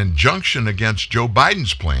issued an injunction against Joe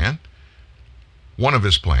Biden's plan, one of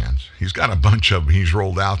his plans. He's got a bunch of them he's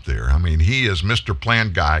rolled out there. I mean, he is Mr.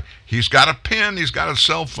 Plan Guy. He's got a pen. He's got a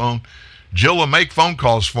cell phone. Jill will make phone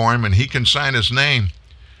calls for him, and he can sign his name.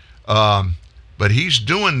 But he's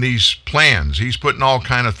doing these plans. He's putting all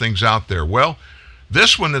kind of things out there. Well,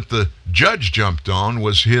 this one that the judge jumped on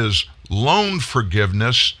was his loan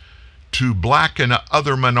forgiveness to black and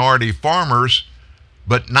other minority farmers,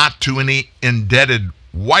 but not to any indebted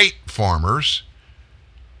white farmers,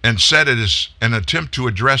 and said it is an attempt to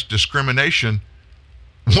address discrimination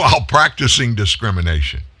while practicing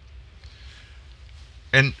discrimination.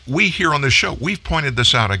 And we here on the show, we've pointed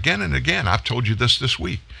this out again and again. I've told you this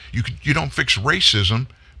week. You don't fix racism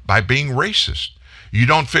by being racist. You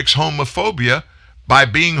don't fix homophobia by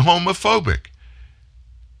being homophobic.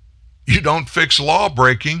 You don't fix law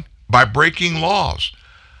breaking by breaking laws.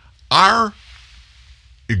 Our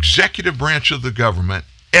executive branch of the government,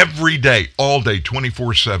 every day, all day,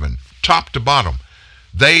 24/7, top to bottom,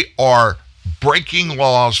 they are breaking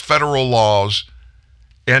laws, federal laws.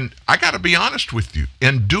 And I got to be honest with you,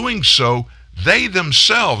 in doing so, they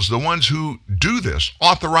themselves, the ones who do this,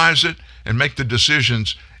 authorize it and make the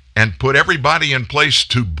decisions and put everybody in place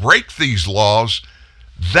to break these laws.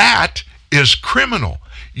 That is criminal.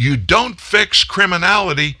 You don't fix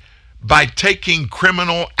criminality by taking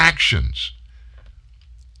criminal actions.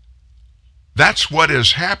 That's what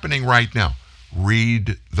is happening right now.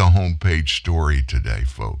 Read the homepage story today,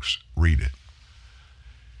 folks. Read it.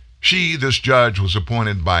 This judge, was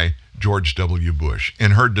appointed by George W. Bush.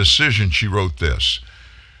 In her decision, she wrote this: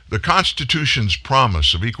 "The Constitution's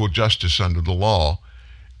promise of equal justice under the law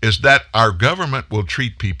is that our government will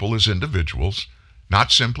treat people as individuals,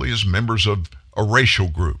 not simply as members of a racial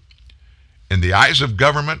group. In the eyes of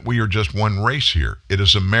government, we are just one race here. It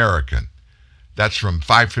is American." That's from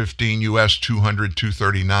 515 U.S.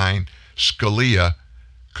 200-239, Scalia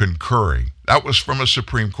concurring. That was from a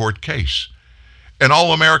Supreme Court case. "And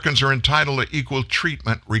all Americans are entitled to equal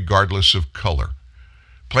treatment regardless of color."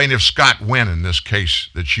 Plaintiff Scott Wynn, in this case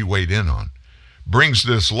that she weighed in on, brings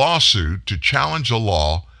this lawsuit to challenge a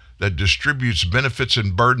law that distributes benefits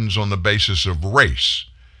and burdens on the basis of race,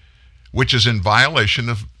 which is in violation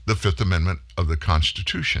of the Fifth Amendment of the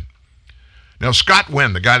Constitution. Now, Scott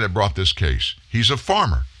Wynn, the guy that brought this case, he's a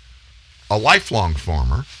farmer, a lifelong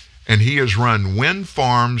farmer, and he has run Wynn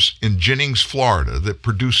Farms in Jennings, Florida, that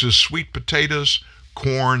produces sweet potatoes,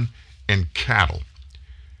 corn, and cattle.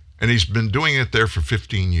 And he's been doing it there for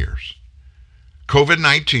 15 years.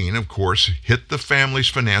 COVID-19, of course, hit the family's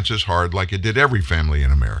finances hard like it did every family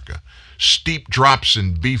in America. Steep drops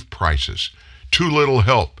in beef prices, too little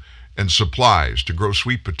help and supplies to grow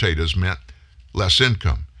sweet potatoes meant less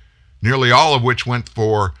income, nearly all of which went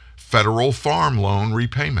for federal farm loan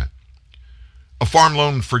repayment. A farm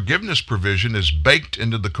loan forgiveness provision is baked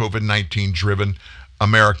into the COVID-19 driven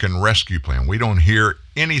American Rescue Plan. We don't hear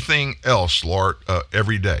anything else, Lord,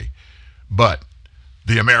 every day, but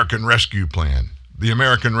the American Rescue Plan, the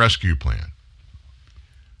American Rescue Plan.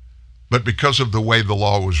 But because of the way the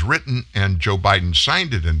law was written and Joe Biden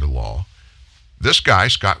signed it into law, this guy,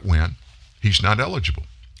 Scott Wynn, he's not eligible.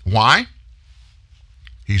 Why?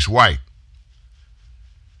 He's white.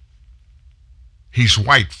 He's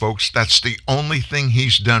white, folks. That's the only thing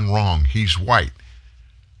he's done wrong. He's white.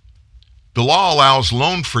 The law allows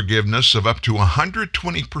loan forgiveness of up to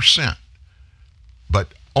 120%,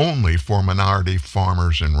 but only for minority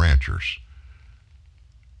farmers and ranchers.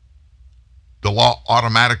 The law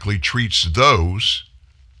automatically treats those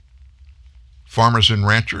farmers and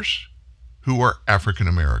ranchers who are African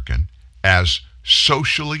American as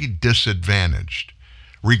socially disadvantaged,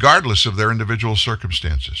 regardless of their individual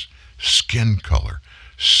circumstances, skin color.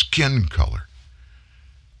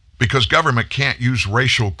 Because government can't use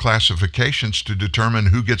racial classifications to determine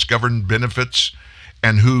who gets government benefits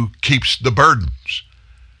and who keeps the burdens.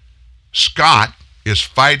 Scott is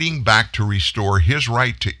fighting back to restore his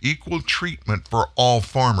right to equal treatment for all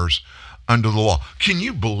farmers under the law. Can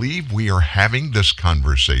you believe we are having this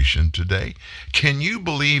conversation today? Can you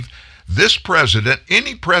believe this president,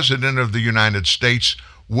 any president of the United States,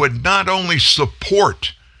 would not only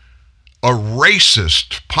support a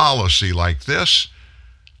racist policy like this,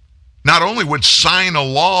 not only would sign a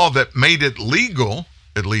law that made it legal,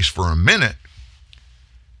 at least for a minute,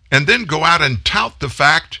 and then go out and tout the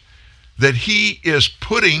fact that he is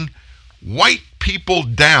putting white people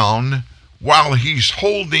down while he's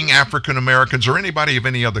holding African Americans or anybody of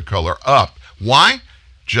any other color up. Why?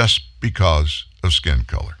 Just because of skin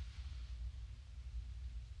color.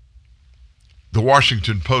 The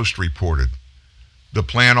Washington Post reported the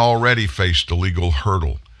plan already faced a legal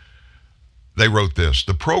hurdle. They wrote this: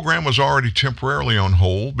 the program was already temporarily on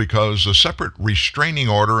hold because a separate restraining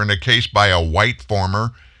order in a case by a white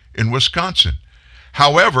farmer in Wisconsin.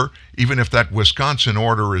 However, even if that Wisconsin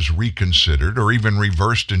order is reconsidered or even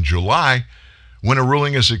reversed in July, when a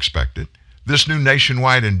ruling is expected, this new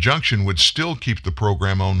nationwide injunction would still keep the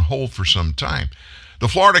program on hold for some time. The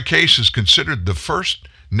Florida case is considered the first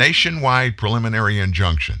nationwide preliminary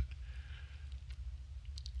injunction.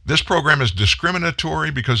 This program is discriminatory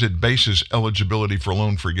because it bases eligibility for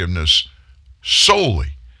loan forgiveness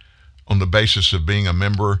solely on the basis of being a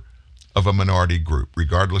member of a minority group,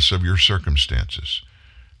 regardless of your circumstances.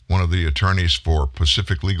 One of the attorneys for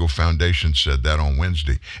Pacific Legal Foundation said that on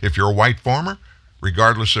Wednesday. If you're a white farmer,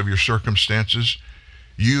 regardless of your circumstances,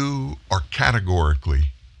 you are categorically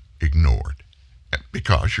ignored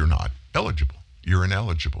because you're not eligible. You're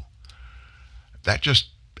ineligible. That just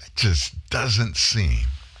doesn't seem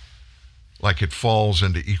like it falls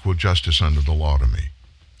into equal justice under the law to me.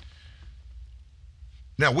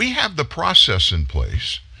 Now, we have the process in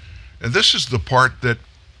place, and this is the part that,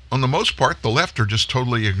 on the most part, the left are just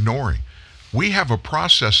totally ignoring. We have a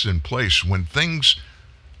process in place when things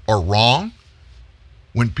are wrong,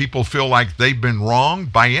 when people feel like they've been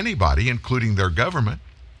wronged by anybody, including their government.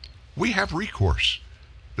 We have recourse.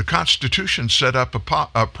 The Constitution set up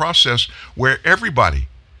a process where everybody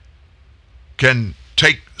can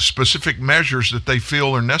take specific measures that they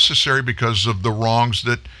feel are necessary because of the wrongs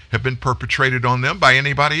that have been perpetrated on them by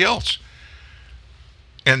anybody else.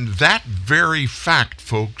 And that very fact,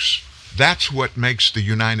 folks, that's what makes the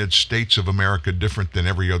United States of America different than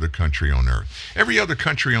every other country on earth. Every other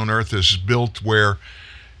country on earth is built where,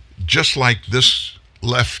 just like this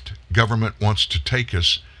left government wants to take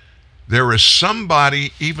us, there is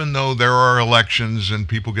somebody, even though there are elections and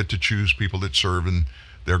people get to choose people that serve in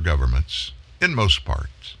their governments, in most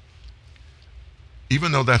parts,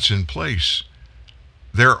 even though that's in place,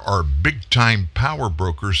 there are big-time power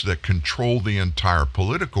brokers that control the entire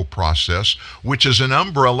political process, which is an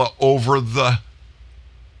umbrella over the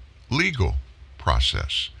legal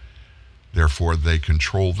process. Therefore, they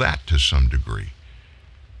control that to some degree.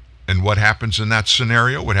 And what happens in that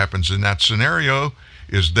scenario? What happens in that scenario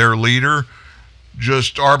is their leader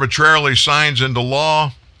just arbitrarily signs into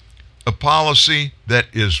law a policy that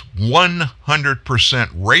is 100%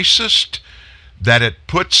 racist, that it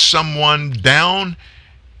puts someone down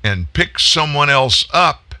and picks someone else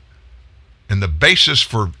up, and the basis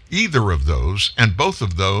for either of those, and both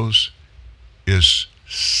of those, is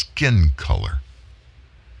skin color.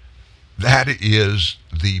 That is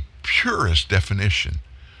the purest definition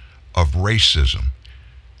of racism.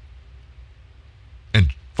 And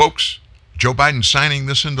folks, Joe Biden signing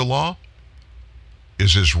this into law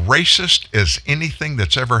is as racist as anything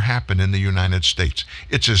that's ever happened in the United States.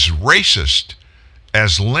 It's as racist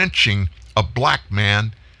as lynching a black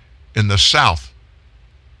man in the South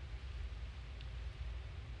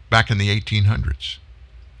back in the 1800s.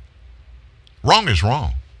 Wrong is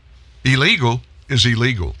wrong. Illegal is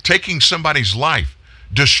illegal. Taking somebody's life,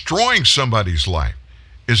 destroying somebody's life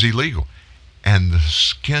is illegal. And the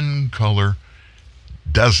skin color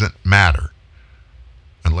doesn't matter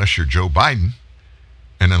unless you're Joe Biden,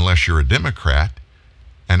 and unless you're a Democrat,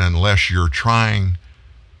 and unless you're trying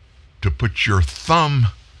to put your thumb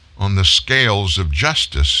on the scales of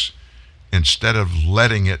justice instead of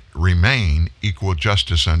letting it remain equal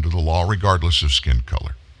justice under the law, regardless of skin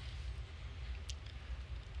color.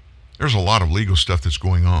 There's a lot of legal stuff that's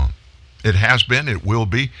going on. It has been, it will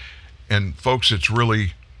be, and folks,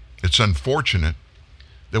 it's unfortunate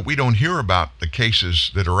that we don't hear about the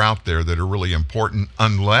cases that are out there that are really important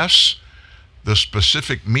unless the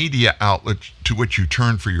specific media outlet to which you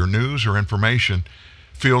turn for your news or information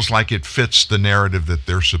feels like it fits the narrative that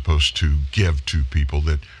they're supposed to give to people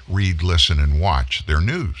that read, listen, and watch their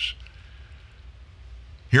news.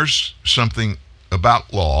 Here's something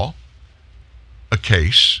about law, a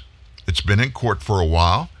case. It's been in court for a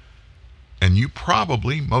while, and you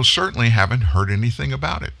probably, most certainly, haven't heard anything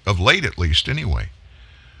about it, of late at least anyway.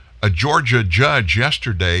 A Georgia judge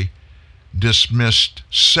yesterday dismissed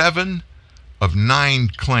 7 of 9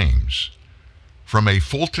 claims from a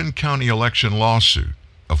Fulton County election lawsuit.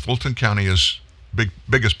 Fulton County is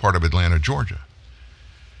biggest part of Atlanta, Georgia.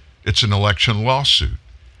 It's an election lawsuit.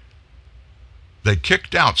 They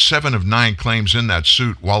kicked out 7 of 9 claims in that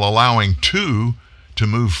suit while allowing 2 to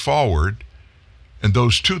move forward. And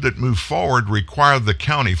those 2 that move forward require the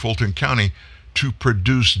county, Fulton County, to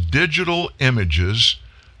produce digital images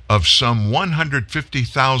of some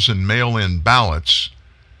 150,000 mail-in ballots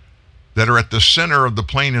that are at the center of the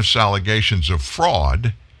plaintiff's allegations of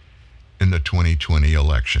fraud in the 2020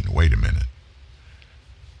 election. Wait a minute.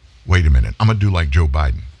 I'm going to do like Joe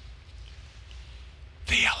Biden.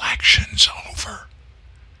 The election's over.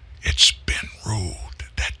 It's been ruled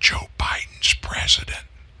that Joe Biden's president.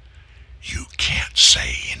 You can't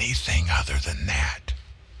say anything other than that.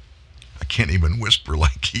 I can't even whisper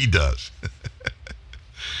like he does.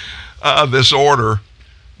 This order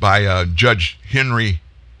by Judge Henry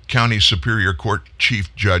County Superior Court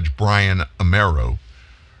Chief Judge Brian Amero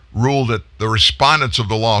ruled that the respondents of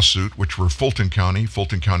the lawsuit, which were Fulton County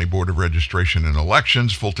Board of Registration and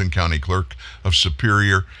Elections, Fulton County Clerk of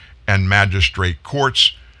Superior and Magistrate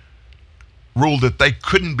Courts, ruled that they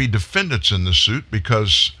couldn't be defendants in the suit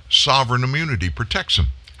because sovereign immunity protects them.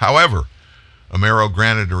 However, Amero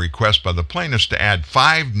granted a request by the plaintiffs to add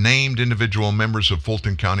 5 named individual members of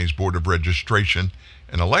Fulton County's Board of Registration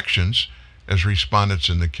and Elections as respondents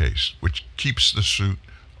in the case, which keeps the suit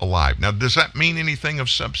alive. Now, does that mean anything of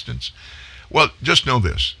substance? Well, just know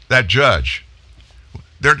this. That judge,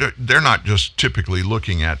 they're not just typically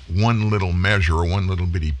looking at one little measure or one little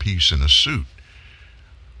bitty piece in a suit.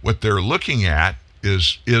 What they're looking at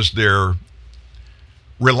is there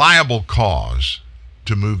reliable cause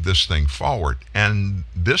to move this thing forward? And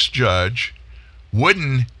this judge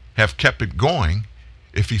wouldn't have kept it going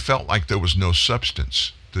if he felt like there was no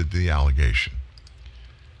substance to the allegation.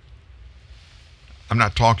 I'm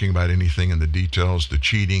not talking about anything in the details, the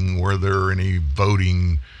cheating, were there any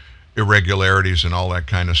voting irregularities and all that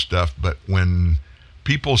kind of stuff. But when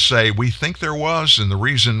people say we think there was, and the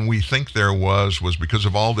reason we think there was because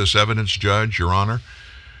of all this evidence, Judge, Your Honor,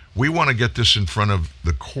 we want to get this in front of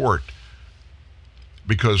the court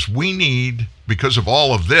because because of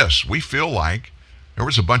all of this, we feel like there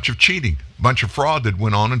was a bunch of cheating, a bunch of fraud that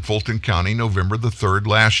went on in Fulton County November the 3rd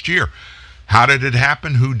last year. How did it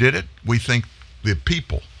happen? Who did it? We think the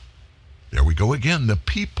people. There we go again, the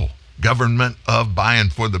people. Government of by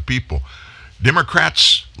and for the people.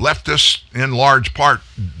 Democrats, leftists in large part,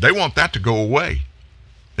 they want that to go away.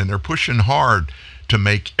 And they're pushing hard to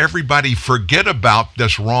make everybody forget about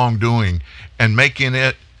this wrongdoing and making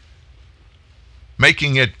it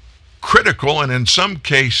critical and in some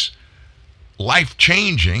case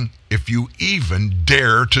life-changing if you even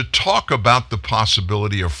dare to talk about the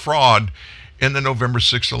possibility of fraud in the November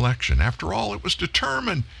 6th election. After all, it was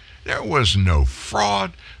determined there was no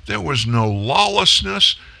fraud, there was no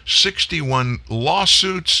lawlessness, 61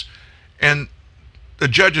 lawsuits, and the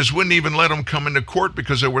judges wouldn't even let them come into court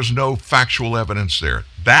because there was no factual evidence there.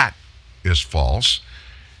 That is false.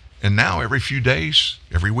 And now every few days,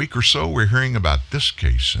 every week or so, we're hearing about this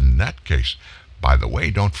case and that case. By the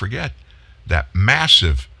way, don't forget that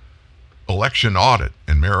massive election audit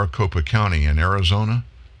in Maricopa County in Arizona,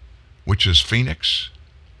 which is Phoenix.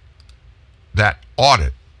 That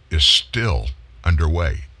audit is still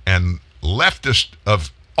underway. And leftists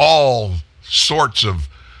of all sorts of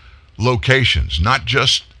locations, not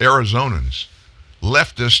just Arizonans,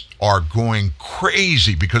 leftists are going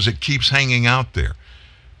crazy because it keeps hanging out there.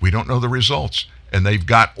 We don't know the results. And they've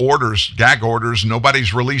got orders, gag orders.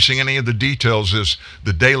 Nobody's releasing any of the details as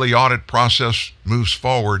the daily audit process moves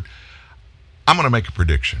forward. I'm going to make a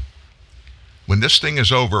prediction. When this thing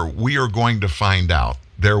is over, we are going to find out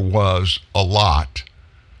there was a lot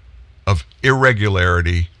of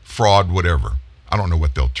irregularity, fraud, whatever. I don't know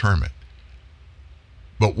what they'll term it.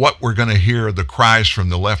 But what we're going to hear, the cries from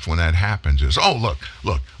the left when that happens is, oh,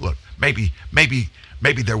 look, maybe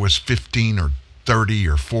there was 15 or 30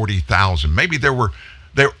 or 40,000. Maybe there were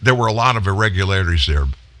a lot of irregularities there.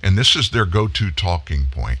 And this is their go-to talking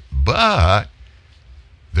point. But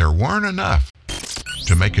there weren't enough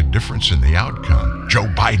to make a difference in the outcome. Joe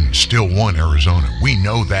Biden still won Arizona. We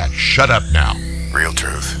know that. Shut up now. Real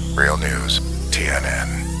truth, real news.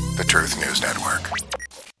 TNN, the Truth News Network.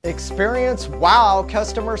 Experience wow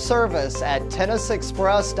customer service at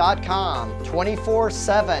tennisexpress.com.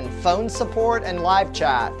 24/7 phone support and live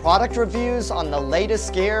chat. Product reviews on the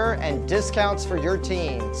latest gear and discounts for your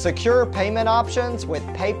team. Secure payment options with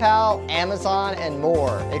PayPal, Amazon, and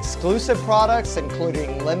more. Exclusive products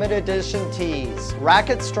including limited edition tees.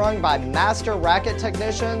 Rackets strung by master racket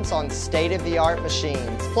technicians on state-of-the-art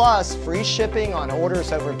machines. Plus, free shipping on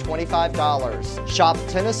orders over $25. Shop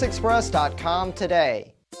tennisexpress.com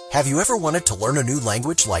today. Have you ever wanted to learn a new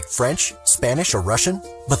language like French, Spanish, or Russian,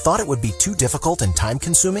 but thought it would be too difficult and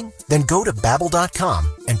time-consuming? Then go to Babbel.com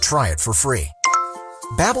and try it for free.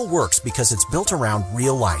 Babbel works because it's built around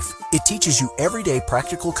real life. It teaches you everyday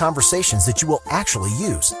practical conversations that you will actually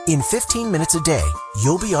use. In 15 minutes a day,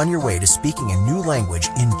 you'll be on your way to speaking a new language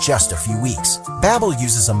in just a few weeks. Babbel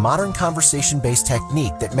uses a modern conversation-based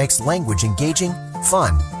technique that makes language engaging,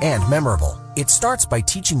 fun, and memorable. It starts by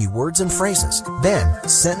teaching you words and phrases. Then,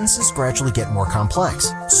 sentences gradually get more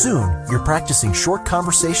complex. Soon, you're practicing short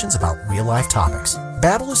conversations about real-life topics.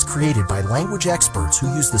 Babbel is created by language experts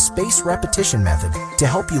who use the spaced repetition method to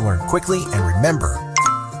help you learn quickly and remember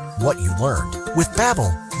what you learned. With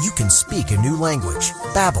Babbel, you can speak a new language.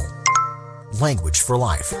 Babbel. Language for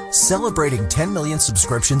life. Celebrating 10 million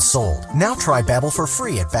subscriptions sold. Now try Babbel for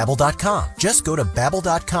free at Babbel.com. Just go to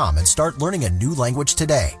Babbel.com and start learning a new language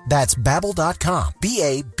today. That's Babbel.com.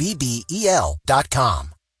 Babbel.com.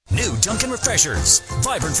 New Dunkin' Refreshers.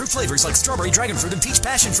 Vibrant fruit flavors like strawberry, dragon fruit, and peach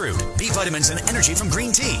passion fruit. B vitamins and energy from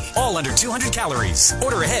green tea. All under 200 calories.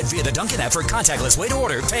 Order ahead via the Dunkin' app for a contactless way to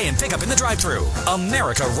order, pay, and pick up in the drive-thru.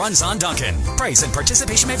 America runs on Dunkin'. Price and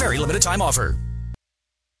participation may vary. Limited time offer.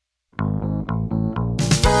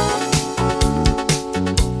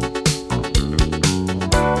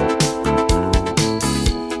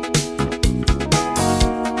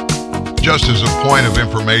 Just as a point of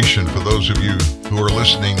information for those of you who are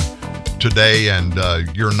listening today and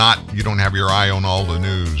you don't have your eye on all the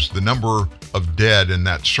news, the number of dead in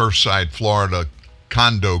that Surfside, Florida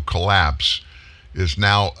condo collapse is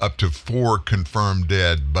now up to 4 confirmed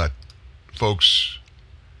dead. But folks,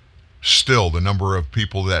 still the number of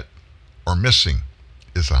people that are missing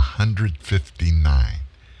is 159.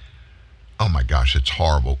 Oh my gosh, it's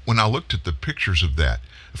horrible. When I looked at the pictures of that,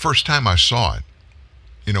 the first time I saw it,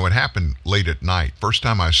 You know, it happened late at night. First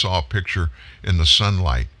time I saw a picture in the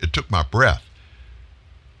sunlight, it took my breath.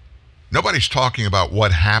 Nobody's talking about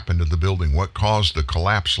what happened to the building, what caused the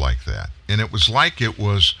collapse like that. And it was like it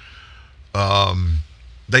was,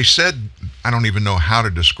 they said, I don't even know how to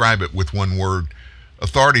describe it with one word.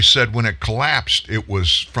 Authorities said when it collapsed, it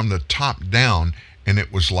was from the top down, and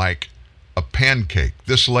it was like a pancake.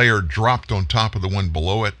 This layer dropped on top of the one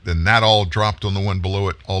below it, then that all dropped on the one below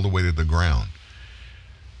it all the way to the ground.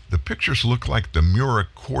 The pictures look like the Mura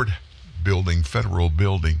Court building, federal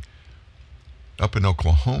building up in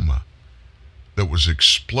Oklahoma that was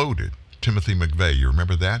exploded. Timothy McVeigh, you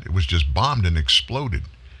remember that? It was just bombed and exploded.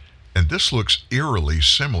 And this looks eerily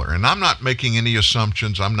similar. And I'm not making any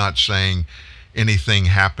assumptions. I'm not saying anything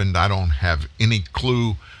happened. I don't have any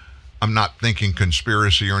clue. I'm not thinking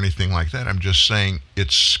conspiracy or anything like that. I'm just saying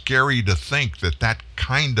it's scary to think that that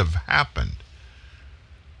kind of happened.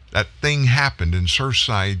 That thing happened in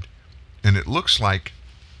Surfside, and it looks like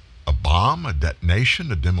a bomb, a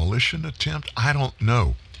detonation, a demolition attempt. I don't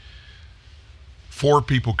know. 4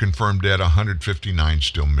 people confirmed dead, 159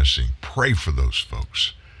 still missing. Pray for those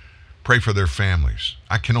folks. Pray for their families.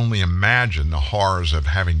 I can only imagine the horrors of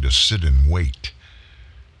having to sit and wait.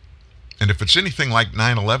 And if it's anything like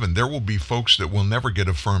 9/11, there will be folks that will never get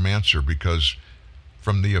a firm answer, because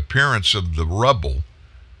from the appearance of the rubble,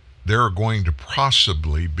 there are going to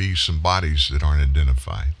possibly be some bodies that aren't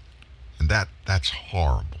identified. And that's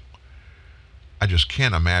horrible. I just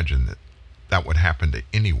can't imagine that would happen to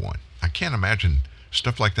anyone. I can't imagine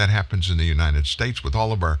stuff like that happens in the United States with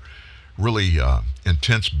all of our really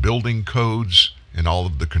intense building codes and all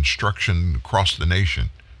of the construction across the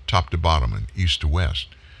nation, top to bottom and east to west,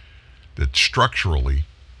 that structurally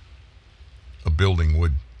a building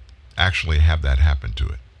would actually have that happen to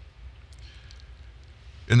it.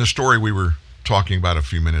 In the story we were talking about a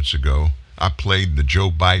few minutes ago, I played the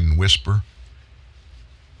Joe Biden whisper.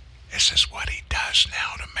 This is what he does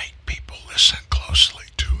now to make people listen closely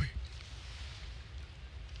to him.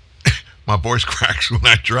 My voice cracks when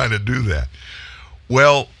I try to do that.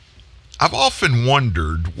 Well, I've often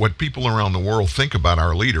wondered what people around the world think about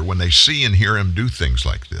our leader when they see and hear him do things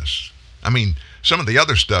like this. I mean, some of the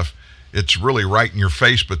other stuff, it's really right in your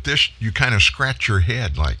face, but this, you kind of scratch your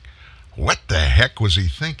head like, what the heck was he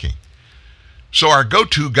thinking? So our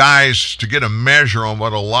go-to guys to get a measure on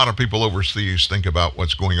what a lot of people overseas think about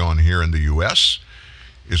what's going on here in the U.S.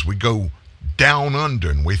 is we go down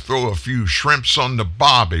under and we throw a few shrimps on the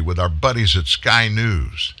bobby with our buddies at Sky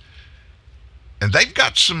News. And they've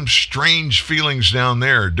got some strange feelings down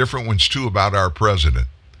there, different ones too, about our president.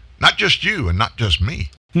 Not just you and not just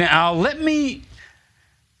me. Now, let me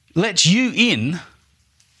let you in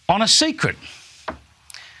on a secret.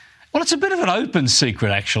 Well, it's a bit of an open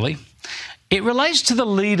secret, actually. It relates to the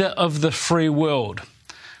leader of the free world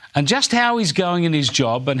and just how he's going in his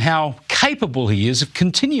job and how capable he is of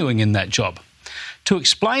continuing in that job. To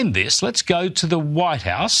explain this, let's go to the White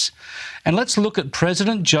House and let's look at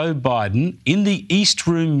President Joe Biden in the East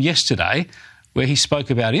Room yesterday, where he spoke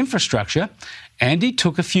about infrastructure and he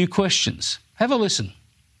took a few questions. Have a listen.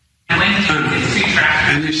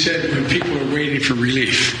 And you said when people are waiting for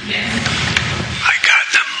relief. I got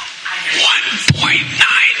them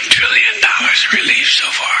 $1.9 trillion relief so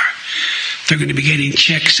far. They're going to be getting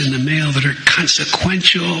checks in the mail that are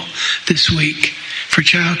consequential this week for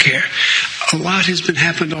childcare. A lot has been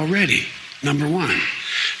happened already, number one.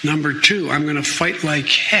 Number two, I'm going to fight like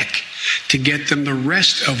heck to get them the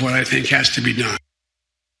rest of what I think has to be done.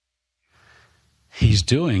 He's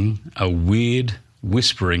doing a weird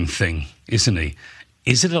whispering thing, isn't he?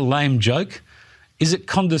 Is it a lame joke? Is it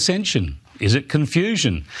condescension? Is it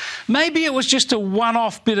confusion? Maybe it was just a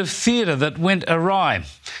one-off bit of theatre that went awry.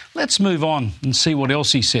 Let's move on and see what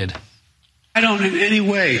else he said. I don't in any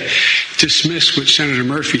way dismiss what Senator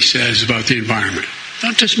Murphy says about the environment.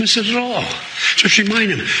 Don't dismiss it at all. Just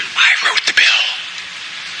remind him, I wrote the bill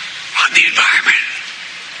on the environment.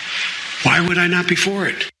 Why would I not be for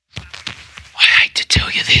it? I hate to tell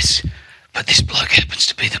you this, but this bloke happens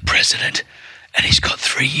to be the president, and he's got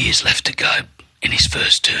 3 years left to go in his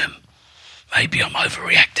first term. Maybe I'm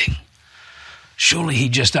overreacting. Surely he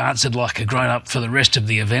just answered like a grown-up for the rest of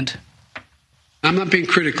the event. I'm not being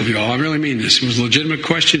critical, y'all. I really mean this. It was legitimate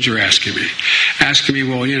questions you're asking me. Asking me,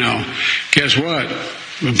 well, guess what?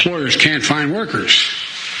 Employers can't find workers.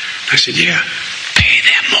 I said, yeah, pay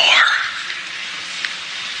them more.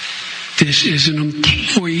 This is an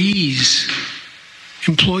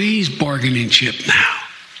employees bargaining chip now.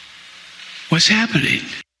 What's happening?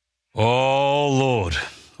 Oh, Lord.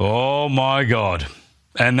 Oh, my God.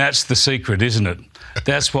 And that's the secret, isn't it?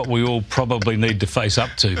 That's what we all probably need to face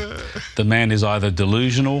up to. The man is either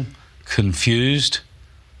delusional, confused,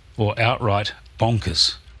 or outright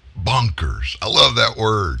bonkers. Bonkers. I love that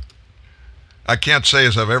word. I can't say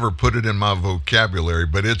as I've ever put it in my vocabulary,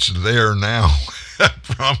 but it's there now. I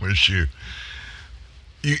promise you.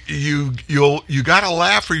 You got to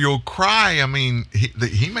laugh or you'll cry. I mean,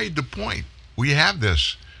 he made the point. We have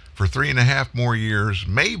this for 3.5 more years,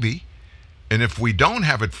 maybe. And if we don't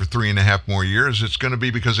have it for 3.5 more years, it's going to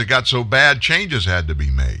be because it got so bad, changes had to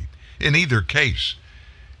be made. In either case,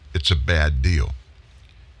 it's a bad deal.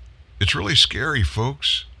 It's really scary,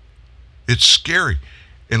 folks. It's scary.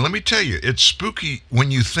 And let me tell you, it's spooky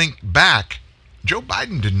when you think back. Joe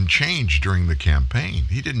Biden didn't change during the campaign.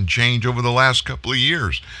 He didn't change over the last couple of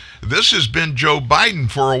years. This has been Joe Biden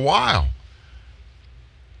for a while.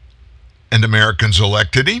 And Americans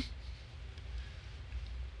elected him.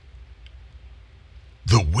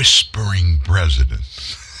 The whispering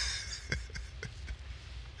president.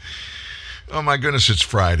 Oh my goodness, it's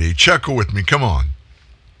Friday. Chuckle with me. Come on.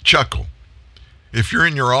 Chuckle. If you're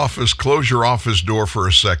in your office, close your office door for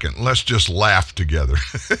a second. Let's just laugh together.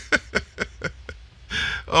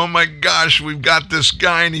 Oh my gosh, we've got this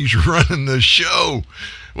guy and he's running the show.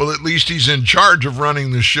 Well, at least he's in charge of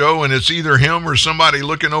running the show, and it's either him or somebody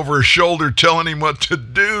looking over his shoulder telling him what to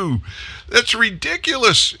do. That's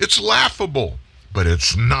ridiculous. It's laughable, but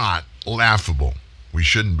it's not laughable. We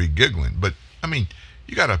shouldn't be giggling. But, I mean,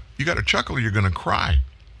 you gotta chuckle or you're going to cry.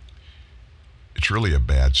 It's really a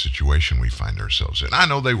bad situation we find ourselves in. I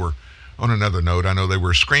know they were, on another note, I know they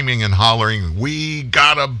were screaming and hollering, we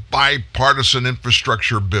got a bipartisan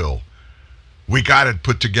infrastructure bill. We got it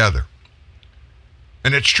put together.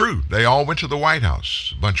 And it's true. They all went to the White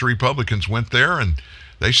House. A bunch of Republicans went there, and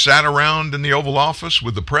they sat around in the Oval Office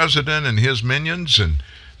with the president and his minions, and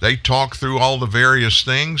they talked through all the various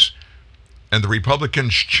things. And the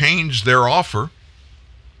Republicans changed their offer,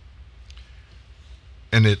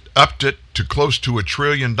 and it upped it to close to $1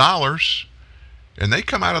 trillion. And they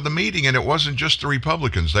come out of the meeting, and it wasn't just the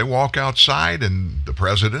Republicans. They walk outside, and the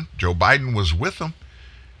president, Joe Biden, was with them.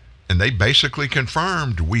 And they basically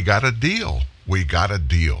confirmed, we got a deal. We got a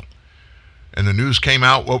deal. And the news came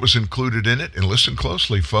out, what was included in it. And listen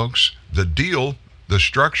closely, folks. The deal, the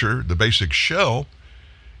structure, the basic shell,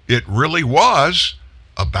 it really was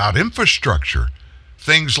about infrastructure.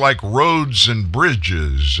 Things like roads and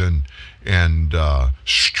bridges and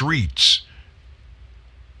streets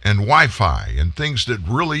and Wi-Fi and things that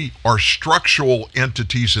really are structural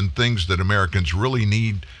entities and things that Americans really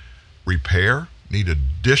need repair, need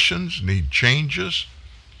additions, need changes.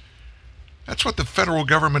 That's what the federal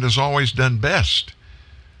government has always done best.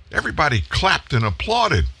 Everybody clapped and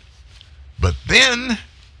applauded. But then,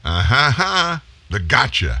 the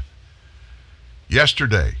gotcha.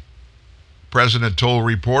 Yesterday, President told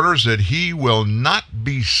reporters that he will not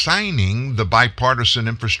be signing the bipartisan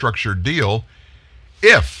infrastructure deal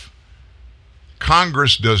if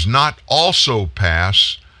Congress does not also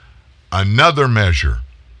pass another measure.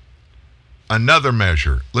 Another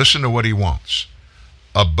measure. Listen to what he wants.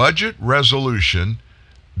 A budget resolution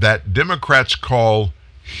that Democrats call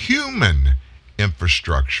human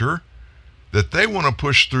infrastructure that they want to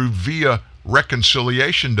push through via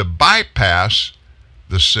reconciliation to bypass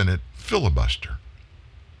the Senate filibuster.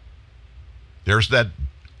 There's that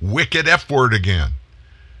wicked F word again.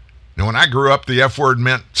 Now, when I grew up, the F word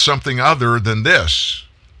meant something other than this.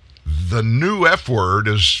 The new F word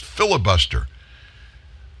is filibuster.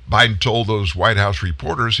 Biden told those White House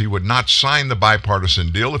reporters he would not sign the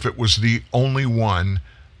bipartisan deal if it was the only one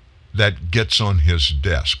that gets on his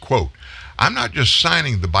desk. Quote, I'm not just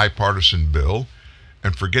signing the bipartisan bill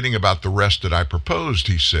and forgetting about the rest that I proposed,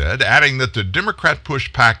 he said, adding that the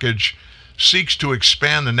Democrat-push package seeks to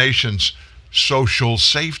expand the nation's social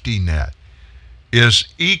safety net, is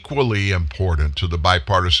equally important to the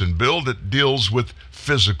bipartisan bill that deals with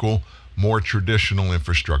physical, more traditional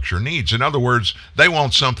infrastructure needs. In other words, they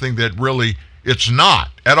want something that really, it's not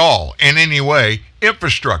at all, in any way,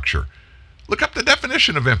 infrastructure. Look up the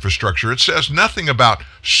definition of infrastructure. It says nothing about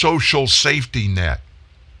social safety net.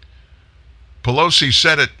 Pelosi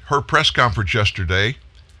said at her press conference yesterday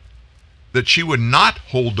that she would not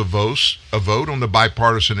hold a vote on the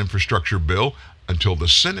bipartisan infrastructure bill until the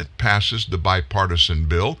Senate passes the bipartisan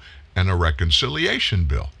bill and a reconciliation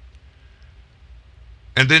bill.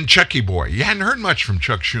 And then Chucky Boy. You hadn't heard much from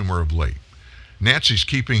Chuck Schumer of late. Nancy's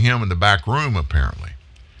keeping him in the back room, apparently.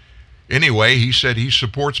 Anyway, he said he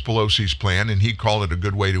supports Pelosi's plan, and he called it a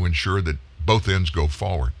good way to ensure that both ends go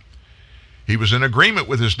forward. He was in agreement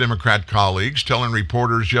with his Democrat colleagues, telling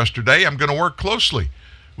reporters yesterday, I'm going to work closely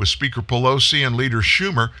with Speaker Pelosi and Leader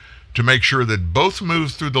Schumer to make sure that both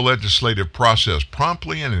move through the legislative process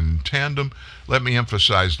promptly and in tandem. Let me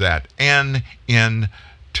emphasize that, and in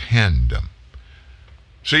tandem.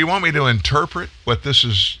 So you want me to interpret what this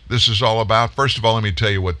is all about? First of all, let me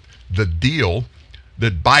tell you what the deal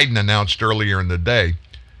that Biden announced earlier in the day.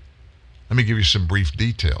 Let me give you some brief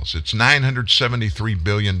details. It's $973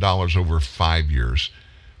 billion over 5 years,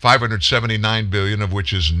 $579 billion of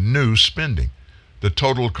which is new spending. The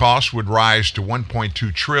total cost would rise to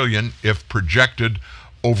 $1.2 trillion if projected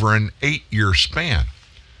over an 8-year span.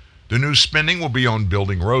 The new spending will be on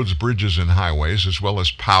building roads, bridges, and highways, as well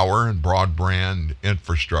as power and broadband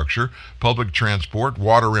infrastructure, public transport,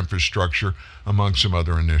 water infrastructure, among some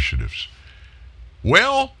other initiatives.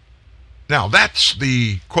 Well, now that's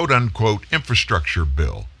the quote-unquote infrastructure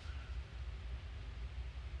bill.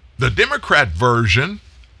 The Democrat version,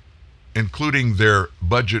 including their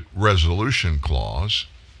budget resolution clause,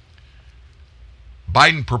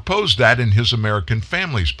 Biden proposed that in his American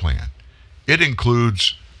Families Plan. It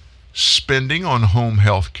includes spending on home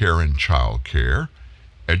health care and child care,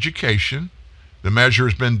 education. The measure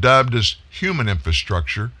has been dubbed as human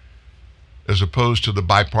infrastructure, as opposed to the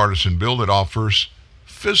bipartisan bill that offers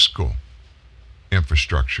fiscal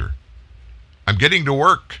infrastructure. I'm getting to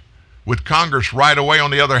work with Congress right away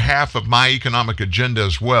on the other half of my economic agenda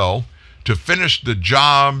as well, to finish the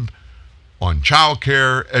job on child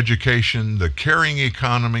care, education, the caring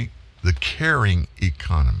economy.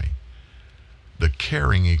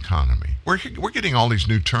 We're getting all these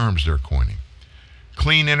new terms they're coining.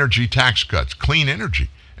 Clean energy tax cuts, clean energy,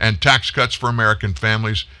 and tax cuts for American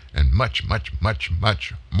families, and much, much, much,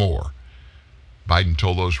 much more. Biden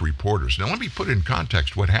told those reporters. Now, let me put in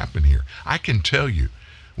context what happened here. I can tell you,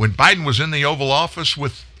 when Biden was in the Oval Office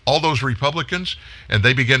with all those Republicans, and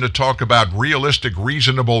they began to talk about realistic,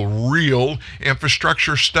 reasonable, real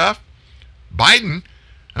infrastructure stuff, Biden,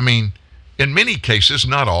 in many cases,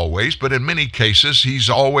 not always, but in many cases, he's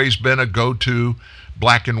always been a go-to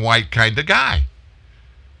black and white kind of guy.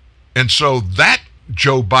 And so that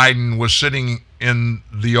Joe Biden was sitting in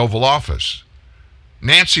the Oval Office.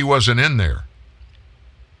 Nancy wasn't in there.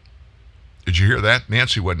 Did you hear that?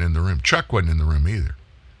 Nancy wasn't in the room. Chuck wasn't in the room either.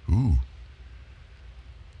 Ooh.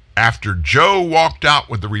 After Joe walked out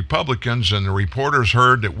with the Republicans and the reporters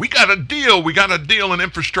heard that we got a deal, an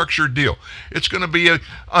infrastructure deal. It's going to be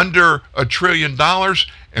under $1 trillion,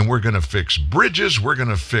 and we're going to fix bridges, we're going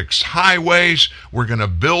to fix highways, we're going to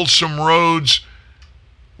build some roads,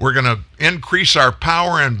 we're going to increase our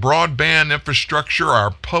power and broadband infrastructure,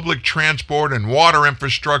 our public transport and water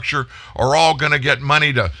infrastructure are all going to get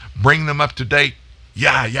money to bring them up to date.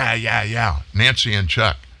 Yeah. Nancy and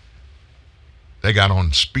Chuck, they got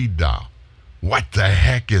on speed dial. What the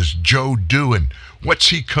heck is Joe doing? What's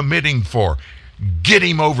he committing for? Get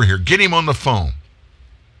him over here. Get him on the phone.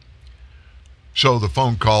 So the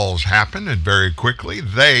phone calls happened, and very quickly,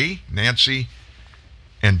 Nancy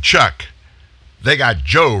and Chuck, they got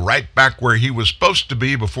Joe right back where he was supposed to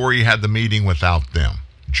be before he had the meeting without them.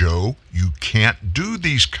 Joe, you can't do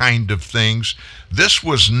these kind of things. This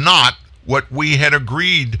was not what we had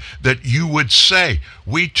agreed that you would say.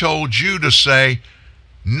 We told you to say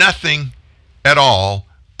nothing at all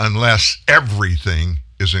unless everything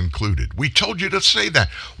is included. We told you to say that.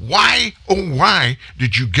 Why, oh why,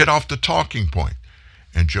 did you get off the talking point?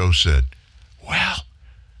 And Joe said, well,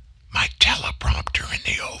 my teleprompter in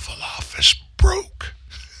the Oval Office broke.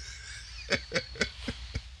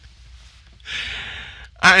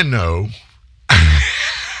 I know.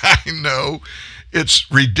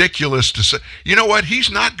 It's ridiculous to say. You know what?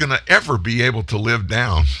 He's not going to ever be able to live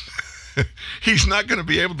down. He's not going to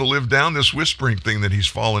be able to live down this whispering thing that he's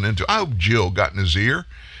fallen into. I hope Jill got in his ear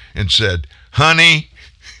and said, honey,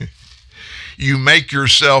 you make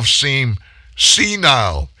yourself seem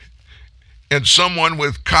senile and someone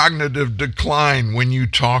with cognitive decline when you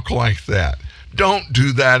talk like that. Don't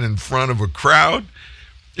do that in front of a crowd.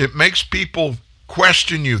 It makes people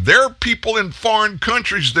question you. There are people in foreign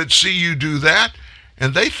countries that see you do that,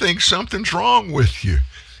 and they think something's wrong with you.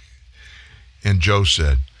 And Joe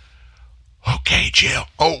said, okay, Jill.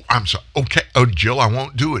 Oh, I'm sorry. Okay. Oh, Jill, I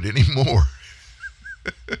won't do it anymore.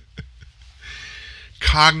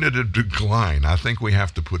 Cognitive decline. I think we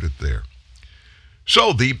have to put it there.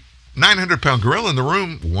 So the 900-pound gorilla in the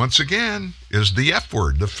room, once again, is the F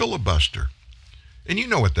word, the filibuster. And you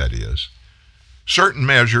know what that is. Certain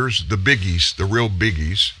measures, the biggies, the real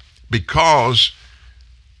biggies, because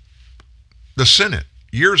the Senate,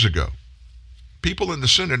 years ago, people in the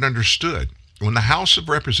Senate understood when the House of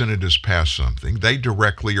Representatives pass something, they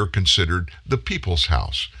directly are considered the people's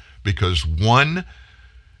house, because one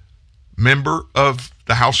member of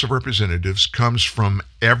the House of Representatives comes from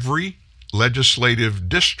every legislative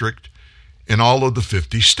district in all of the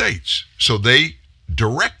 50 states. So they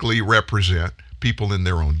directly represent people in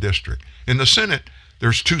their own district. In the Senate,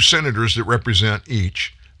 there's 2 senators that represent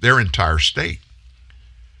each, their entire state.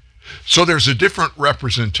 So there's a different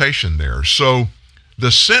representation there. So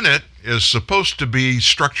the Senate is supposed to be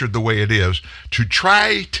structured the way it is to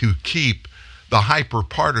try to keep the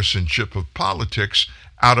hyper-partisanship of politics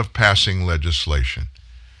out of passing legislation.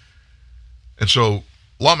 And so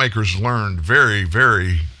lawmakers learned very,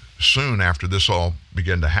 very soon after this all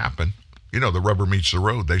began to happen, the rubber meets the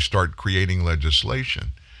road. They start creating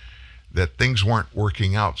legislation that things weren't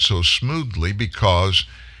working out so smoothly, because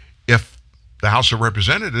if the House of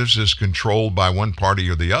Representatives is controlled by one party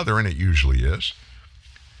or the other, and it usually is,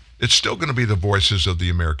 it's still going to be the voices of the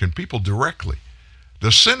American people directly.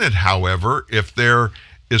 The Senate, however, if there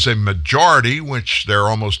is a majority, which there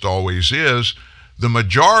almost always is, the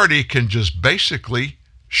majority can just basically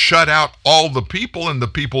shut out all the people and the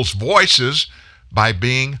people's voices by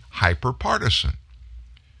being hyper-partisan.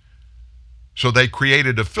 So they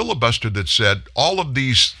created a filibuster that said all of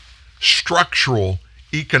these structural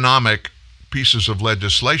economic pieces of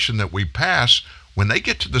legislation that we pass, when they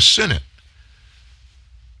get to the Senate,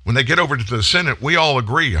 when they get over to the Senate, we all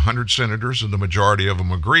agree, 100 senators, and the majority of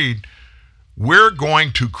them agreed, we're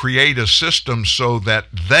going to create a system so that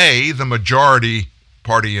they, the majority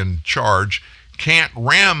party in charge, can't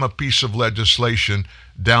ram a piece of legislation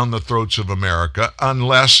down the throats of America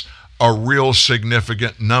unless a real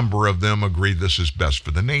significant number of them agree this is best for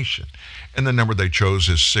the nation. And the number they chose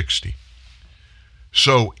is 60.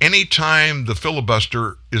 So anytime the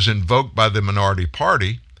filibuster is invoked by the minority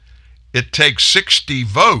party, it takes 60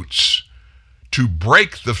 votes to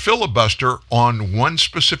break the filibuster on one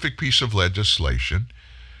specific piece of legislation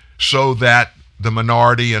so that the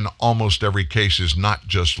minority in almost every case is not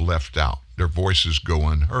just left out. Their voices go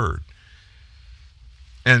unheard.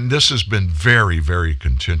 And this has been very, very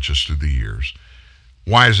contentious through the years.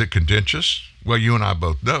 Why is it contentious? Well, you and I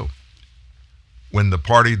both know. When the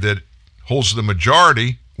party that holds the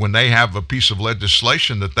majority, when they have a piece of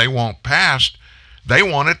legislation that they want passed, they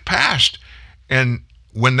want it passed. And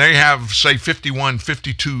when they have, say, 51,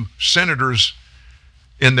 52 senators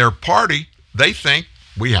in their party, they think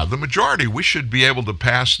we have the majority. We should be able to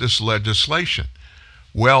pass this legislation.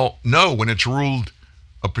 Well, no, when it's ruled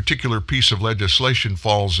a particular piece of legislation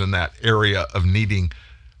falls in that area of needing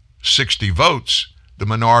 60 votes, the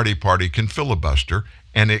minority party can filibuster,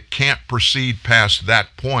 and it can't proceed past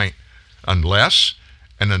that point unless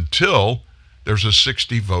and until there's a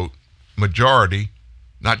 60-vote majority,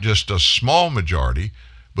 not just a small majority,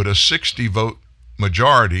 but a 60-vote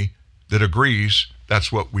majority that agrees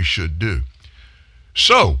that's what we should do.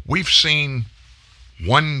 So we've seen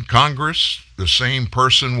one Congress, the same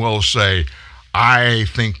person will say, I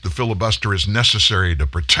think the filibuster is necessary to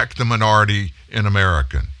protect the minority in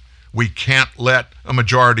America. We can't let a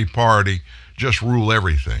majority party just rule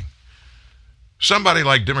everything. Somebody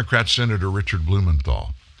like Democrat Senator Richard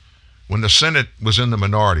Blumenthal, when the Senate was in the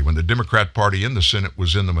minority, when the Democrat Party in the Senate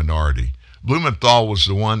was in the minority, Blumenthal was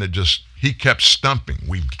the one that he kept stumping.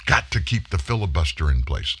 We've got to keep the filibuster in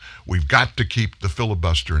place. We've got to keep the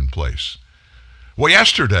filibuster in place. Well,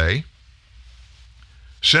 yesterday,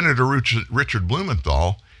 Senator Richard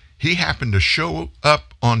Blumenthal, he happened to show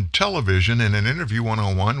up on television in an interview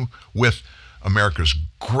one-on-one with America's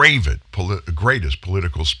greatest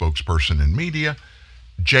political spokesperson in media,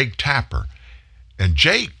 Jake Tapper. And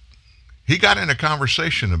Jake, he got in a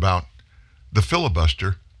conversation about the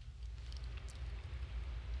filibuster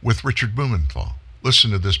with Richard Blumenthal.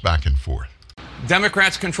 Listen to this back and forth.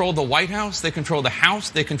 Democrats control the White House, they control the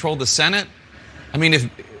House, they control the Senate. I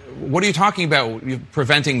mean, what are you talking about? You're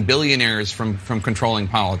preventing billionaires from controlling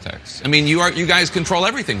politics. I mean, you guys control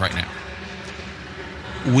everything right now.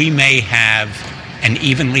 We may have an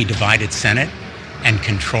evenly divided Senate and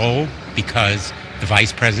control because the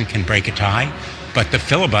vice president can break a tie, but the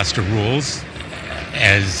filibuster rules,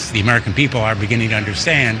 as the American people are beginning to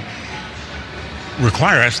understand,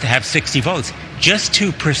 require us to have 60 votes just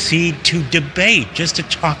to proceed to debate, just to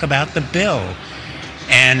talk about the bill.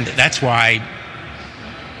 And that's why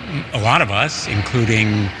a lot of us,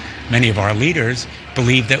 including many of our leaders,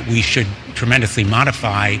 believe that we should tremendously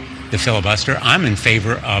modify the filibuster. I'm in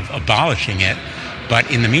favor of abolishing it. But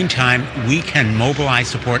in the meantime, we can mobilize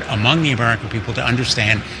support among the American people to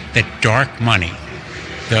understand that dark money,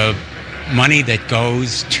 the money that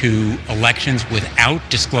goes to elections without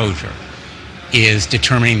disclosure, is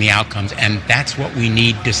determining the outcomes. And that's what we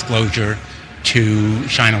need disclosure to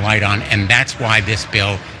shine a light on, and that's why this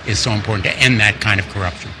bill is so important to end that kind of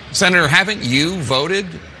corruption. Senator, haven't you voted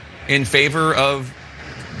in favor of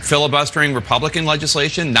filibustering Republican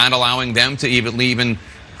legislation, not allowing them to even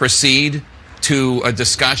proceed to a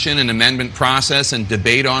discussion, an amendment process, and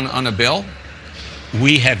debate on a bill?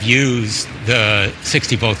 We have used the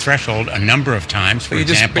 60-vote threshold a number of times, for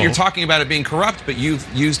example. But you're talking about it being corrupt, but you've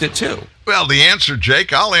used it too. Well, the answer,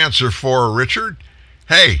 Jake, I'll answer for Richard.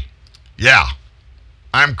 Hey, yeah,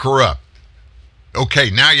 I'm corrupt. Okay,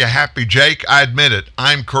 now you happy, Jake? I admit it.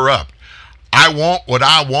 I'm corrupt. I want what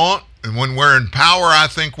I want, and when we're in power, I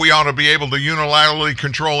think we ought to be able to unilaterally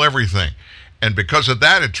control everything. And because of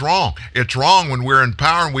that, it's wrong. It's wrong when we're in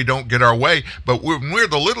power and we don't get our way. But when we're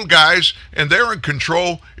the little guys and they're in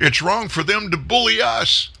control, it's wrong for them to bully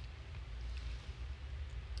us.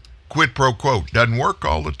 Quid pro quo. Doesn't work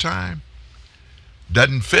all the time.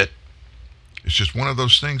 Doesn't fit. It's just one of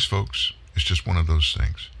those things, folks. It's just one of those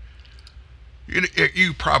things.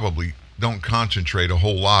 You probably don't concentrate a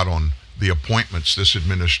whole lot on the appointments this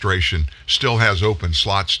administration still has open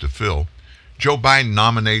slots to fill. Joe Biden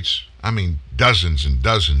nominates, dozens and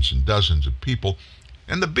dozens and dozens of people.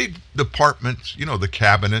 And the big departments, the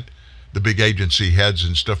cabinet, the big agency heads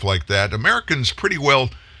and stuff like that, Americans pretty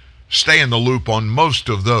well stay in the loop on most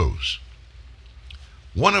of those.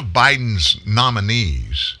 One of Biden's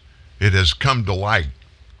nominees, it has come to light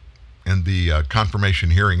in the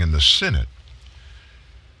confirmation hearing in the Senate,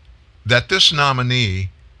 that this nominee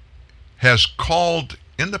has called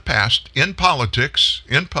in the past, in politics,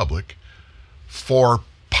 in public, for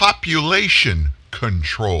population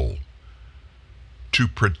control to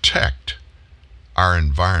protect our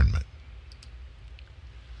environment.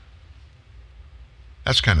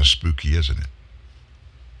 That's kind of spooky, isn't it?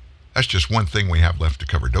 That's just one thing we have left to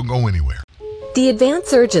cover. Don't go anywhere. The advanced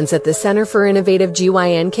surgeons at the Center for Innovative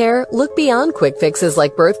GYN Care look beyond quick fixes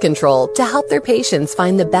like birth control to help their patients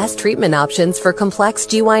find the best treatment options for complex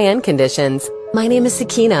GYN conditions. My name is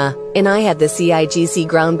Sakina, and I had the CIGC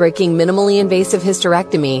groundbreaking minimally invasive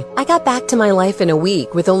hysterectomy. I got back to my life in a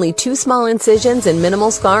week with only 2 small incisions and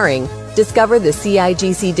minimal scarring. Discover the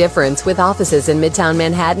CIGC difference with offices in Midtown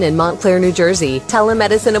Manhattan and Montclair, New Jersey.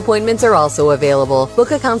 Telemedicine appointments are also available.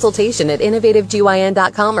 Book a consultation at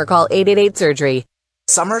innovativegyn.com or call 888-SURGERY.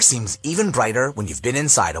 Summer seems even brighter when you've been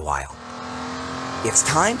inside a while. It's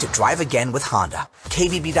time to drive again with Honda,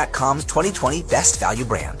 KBB.com's 2020 Best Value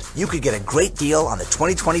brand. You could get a great deal on the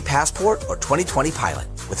 2020 Passport or 2020 Pilot,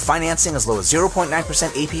 with financing as low as 0.9%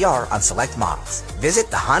 APR on select models.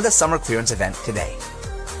 Visit the Honda Summer Clearance event today.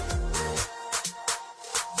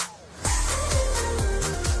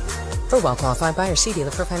 For well-qualified buyers, see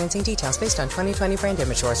dealer for financing details based on 2020 brand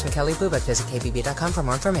image or from Kelley Blue Book. Visit KBB.com for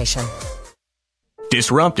more information.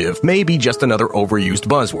 Disruptive may be just another overused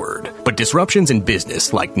buzzword, but disruptions in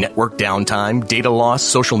business like network downtime, data loss,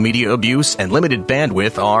 social media abuse, and limited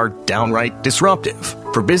bandwidth are downright disruptive.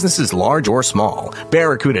 For businesses large or small,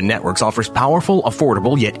 Barracuda Networks offers powerful,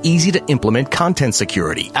 affordable, yet easy to implement content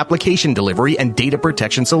security, application delivery, and data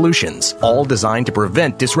protection solutions, all designed to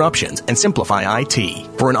prevent disruptions and simplify IT.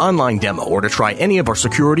 For an online demo or to try any of our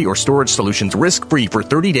security or storage solutions risk-free for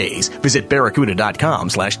 30 days, visit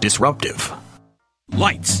barracuda.com/disruptive.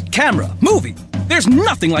 Lights, camera, movie. There's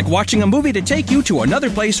nothing like watching a movie to take you to another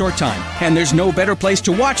place or time. And there's no better place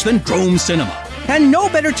to watch than Drome Cinema. And no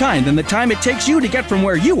better time than the time it takes you to get from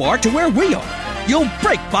where you are to where we are. You'll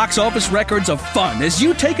break box office records of fun as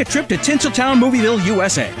you take a trip to Tinseltown Movieville,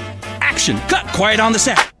 USA. Action, cut, quiet on the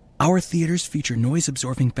set. Our theaters feature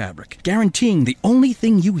noise-absorbing fabric, guaranteeing the only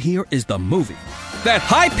thing you hear is the movie. That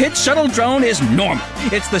high-pitched shuttle drone is normal.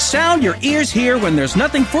 It's the sound your ears hear when there's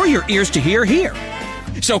nothing for your ears to hear here.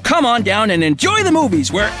 So come on down and enjoy the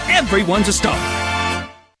movies where everyone's a star.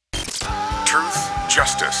 Truth,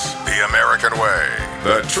 justice, the American way.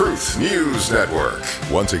 The Truth News Network.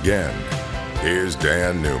 Once again, here's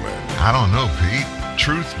Dan Newman. I don't know, Pete.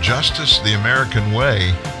 Truth, justice, the American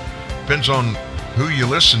way. Depends on who you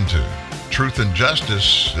listen to. Truth and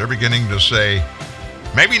justice, they're beginning to say,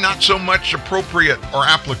 maybe not so much appropriate or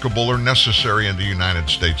applicable or necessary in the United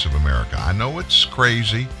States of America. I know it's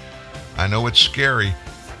crazy. I know it's scary.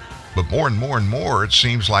 But more and more and more, it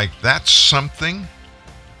seems like that's something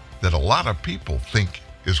that a lot of people think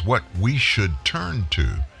is what we should turn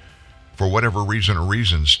to. For whatever reason or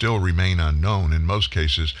reasons still remain unknown in most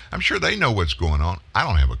cases. I'm sure they know what's going on. I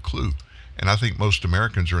don't have a clue. And I think most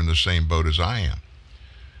Americans are in the same boat as I am.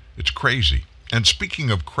 It's crazy. And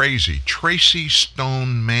speaking of crazy, Tracy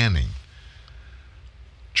Stone Manning.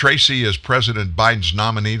 Tracy is President Biden's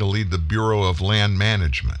nominee to lead the Bureau of Land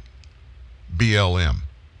Management, BLM.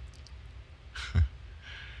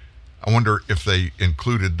 I wonder if they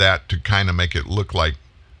included that to kind of make it look like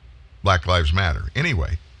Black Lives Matter.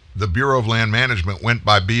 Anyway, the Bureau of Land Management went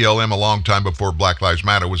by BLM a long time before Black Lives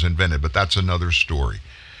Matter was invented, but that's another story.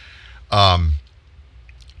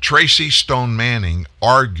 Tracy Stone Manning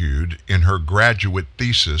argued in her graduate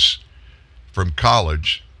thesis from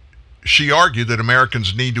college, she argued that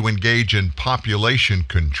Americans need to engage in population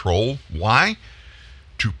control. Why?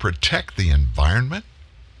 To protect the environment.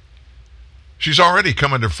 She's already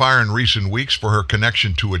come under fire in recent weeks for her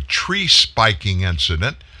connection to a tree spiking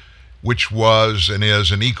incident, which was and is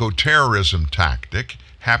an eco-terrorism tactic,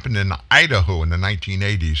 happened in Idaho in the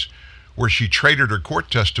 1980s, where she traded her court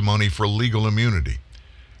testimony for legal immunity.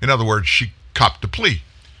 In other words, she copped a plea.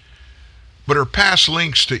 But her past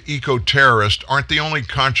links to eco-terrorists aren't the only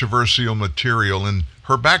controversial material in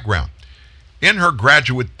her background. In her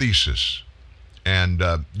graduate thesis, and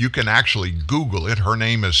you can actually Google it, her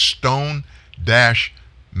name is Stone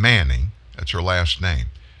Manning. That's her last name.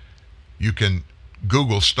 You can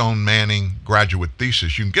Google Stone Manning graduate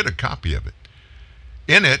thesis. You can get a copy of it.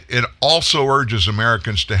 In it, it also urges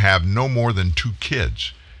Americans to have no more than 2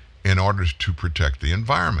 kids in order to protect the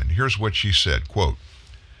environment. Here's what she said, quote,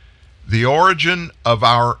 "The origin of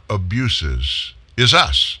our abuses is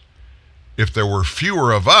us. If there were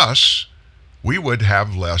fewer of us, we would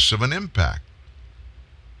have less of an impact."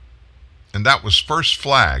 And that was first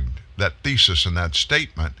flagged, that thesis and that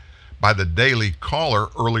statement, by the Daily Caller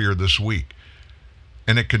earlier this week.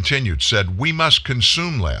 And it continued, said, "We must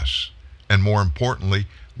consume less, and more importantly,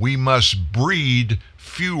 we must breed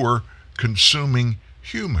fewer consuming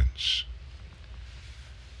humans."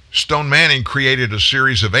 Stone Manning created a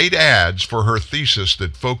series of 8 ads for her thesis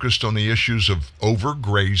that focused on the issues of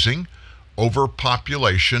overgrazing,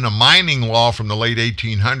 overpopulation, a mining law from the late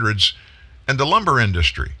 1800s, and the lumber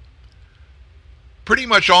industry. Pretty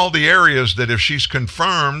much all the areas that, if she's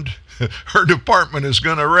confirmed, her department is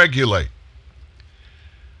going to regulate.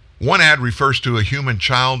 One ad refers to a human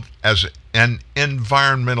child as an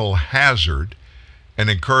environmental hazard and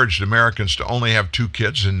encouraged Americans to only have 2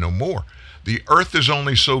 kids and no more. The earth is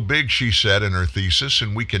only so big, she said in her thesis,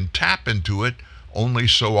 and we can tap into it only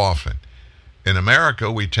so often. In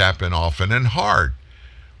America, we tap in often and hard.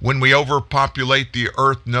 When we overpopulate, the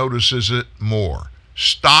earth notices it more.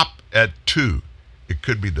 Stop at 2. It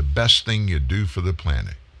could be the best thing you do for the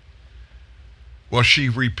planet. Well, she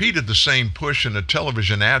repeated the same push in a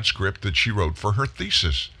television ad script that she wrote for her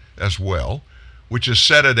thesis as well, which is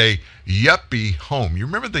set at a yuppie home. You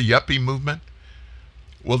remember the yuppie movement?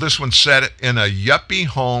 Well, this one's set in a yuppie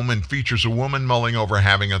home and features a woman mulling over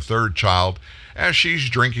having a 3rd child as she's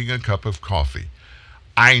drinking a cup of coffee.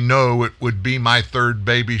 "I know it would be my 3rd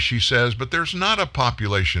baby," she says, "but there's not a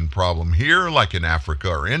population problem here like in Africa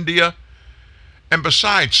or India. And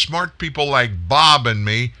besides, smart people like Bob and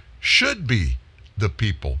me should be the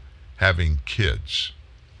people having kids."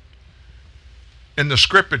 In the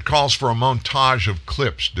script, it calls for a montage of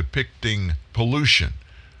clips depicting pollution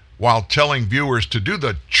while telling viewers to do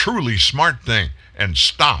the truly smart thing and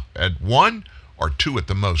stop at 1 or 2 at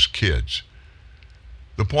the most kids.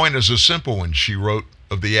 The point is a simple one, she wrote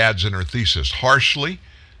of the ads in her thesis. Harshly,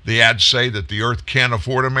 the ads say that the earth can't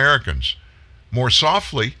afford Americans. More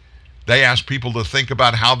softly, they ask people to think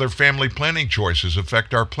about how their family planning choices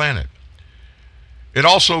affect our planet. It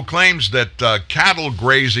also claims that cattle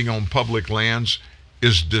grazing on public lands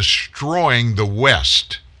is destroying the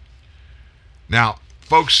West. Now,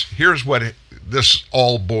 folks, here's what this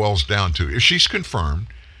all boils down to. If she's confirmed,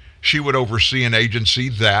 she would oversee an agency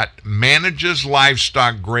that manages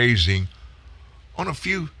livestock grazing on a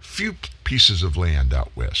few pieces of land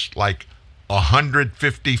out west, like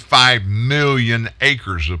 155 million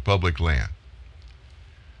acres of public land.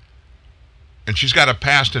 And she's got a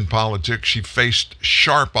past in politics. She faced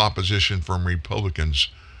sharp opposition from Republicans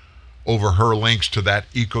over her links to that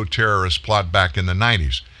eco-terrorist plot back in the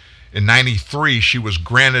 90s. In 93, she was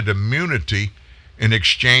granted immunity in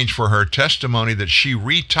exchange for her testimony that she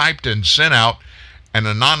retyped and sent out an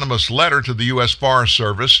anonymous letter to the U.S. Forest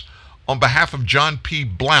Service on behalf of John P.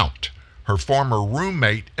 Blount, her former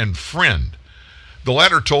roommate and friend. The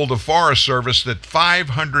letter told the Forest Service that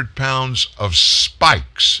 500 pounds of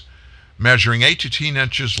spikes measuring 8 to 10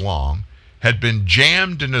 inches long had been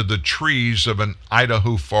jammed into the trees of an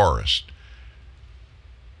Idaho forest.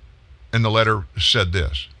 And the letter said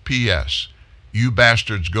this, P.S. You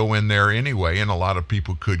bastards go in there anyway, and a lot of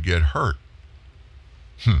people could get hurt.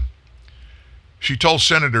 She told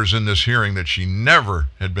senators in this hearing that she never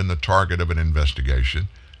had been the target of an investigation.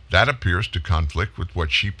 That appears to conflict with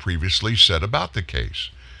what she previously said about the case.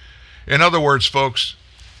 In other words, folks,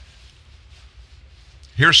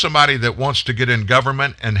 Here's somebody that wants to get in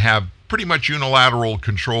government and have pretty much unilateral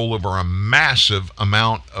control over a massive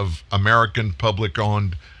amount of American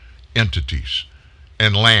public-owned entities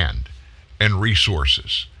and land and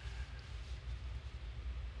resources.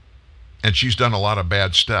 And she's done a lot of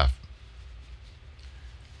bad stuff.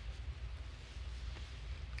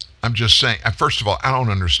 I'm just saying, first of all, I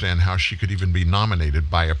don't understand how she could even be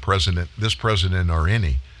nominated by a president, this president or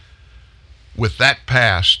any, with that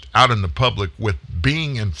past out in the public, with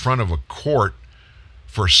being in front of a court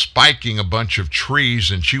for spiking a bunch of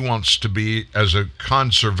trees, and she wants to be, as a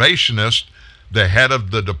conservationist, the head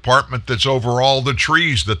of the department that's over all the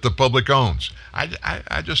trees that the public owns.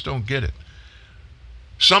 I just don't get it.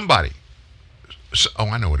 Somebody,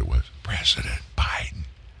 I know what it was. President Biden,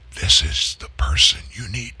 this is the person you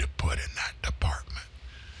need to put in that department.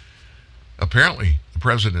 Apparently, the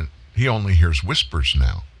president, he only hears whispers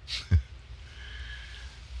now.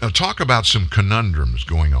 Now, talk about some conundrums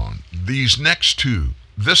going on. These next two,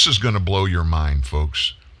 this is going to blow your mind,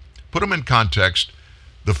 folks. Put them in context.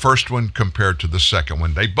 The first one compared to the second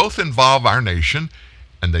one. They both involve our nation,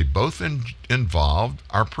 and they both involved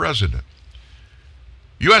our president.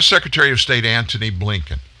 U.S. Secretary of State Antony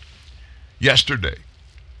Blinken, yesterday,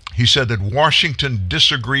 he said that Washington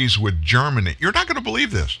disagrees with Germany. You're not going to believe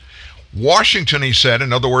this. Washington, he said,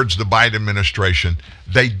 in other words, the Biden administration,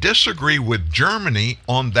 they disagree with Germany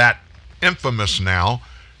on that infamous now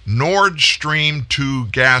Nord Stream 2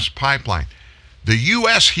 gas pipeline. The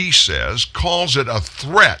U.S., he says, calls it a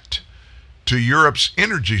threat to Europe's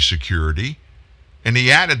energy security, and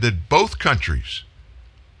he added that both countries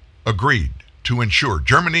agreed to ensure,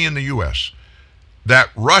 Germany and the U.S., that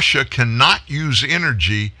Russia cannot use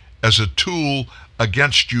energy as a tool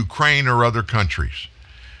against Ukraine or other countries.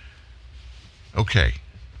 Okay.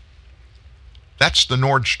 That's the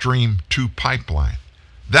Nord Stream 2 pipeline.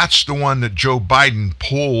 That's the one that Joe Biden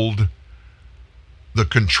pulled the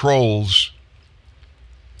controls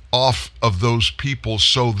off of those people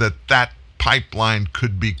so that that pipeline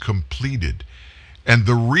could be completed. And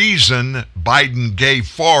the reason Biden gave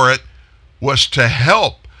for it was to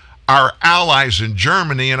help our allies in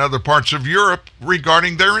Germany and other parts of Europe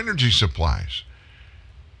regarding their energy supplies.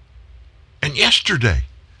 And yesterday,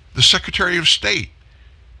 the Secretary of State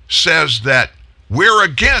says that we're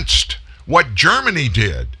against what Germany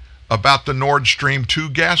did about the Nord Stream 2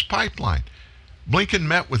 gas pipeline. Blinken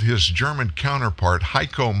met with his German counterpart,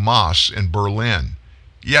 Heiko Maas, in Berlin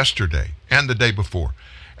yesterday and the day before,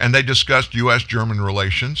 and they discussed U.S.-German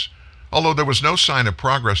relations. Although there was no sign of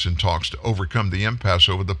progress in talks to overcome the impasse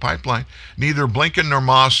over the pipeline, neither Blinken nor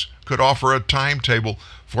Maas could offer a timetable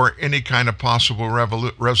for any kind of possible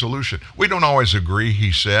resolution. We don't always agree,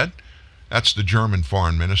 he said. That's the German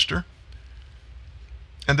foreign minister.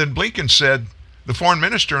 And then Blinken said, the foreign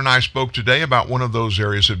minister and I spoke today about one of those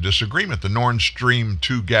areas of disagreement, the Nord Stream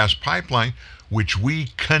 2 gas pipeline, which we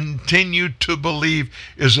continue to believe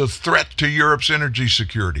is a threat to Europe's energy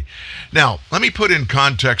security. Now, let me put in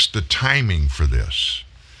context the timing for this.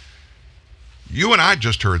 You and I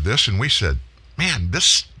just heard this, and we said, man,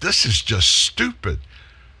 this is just stupid.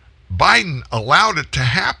 Biden allowed it to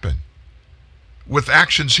happen with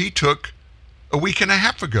actions he took a week and a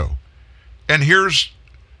half ago. And here's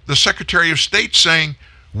the Secretary of State saying,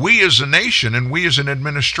 we as a nation and we as an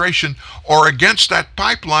administration are against that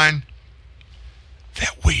pipeline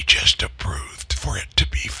that we just approved for it to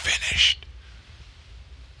be finished.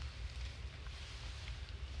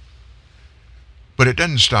 But it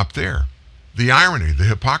doesn't stop there. The irony, the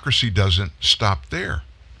hypocrisy doesn't stop there.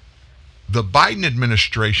 The Biden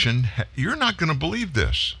administration, you're not going to believe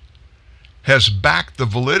this, has backed the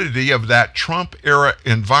validity of that Trump-era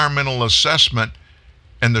environmental assessment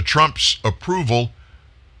and the Trump's approval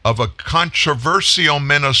of a controversial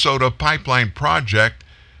Minnesota pipeline project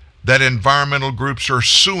that environmental groups are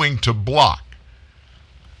suing to block.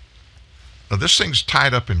 Now, this thing's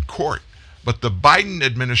tied up in court, but the Biden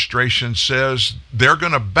administration says they're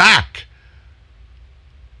going to back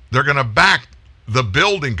the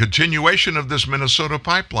building, continuation of this Minnesota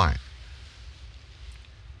pipeline.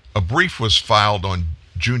 A brief was filed on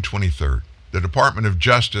June 23rd. The Department of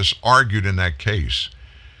Justice argued in that case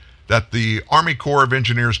that the Army Corps of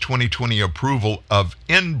Engineers 2020 approval of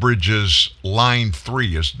Enbridge's Line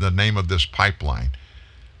 3 is the name of this pipeline,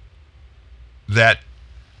 that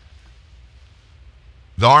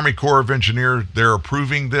the Army Corps of Engineers, they're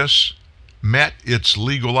approving this, met its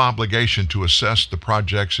legal obligation to assess the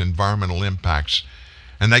project's environmental impacts,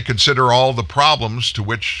 and they consider all the problems to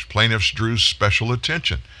which plaintiffs drew special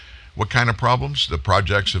attention. What kind of problems? The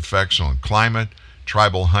project's effects on climate,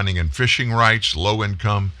 tribal hunting and fishing rights,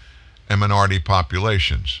 low-income, and minority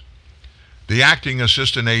populations. The acting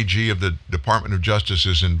assistant AG of the Department of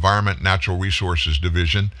Justice's Environment and Natural Resources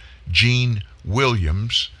Division, Gene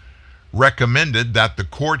Williams, recommended that the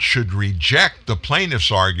court should reject the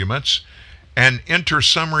plaintiff's arguments and enter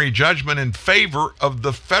summary judgment in favor of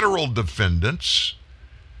the federal defendants.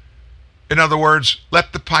 In other words,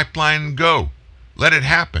 let the pipeline go. Let it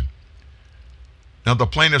happen. Now, the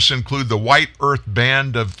plaintiffs include the White Earth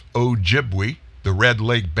Band of Ojibwe, the Red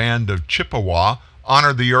Lake Band of Chippewa,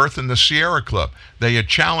 Honor the Earth, and the Sierra Club. They had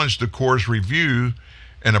challenged the Corps' review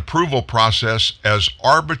and approval process as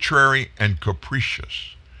arbitrary and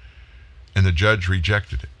capricious, and the judge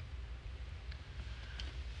rejected it.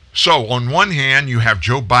 So, on one hand, you have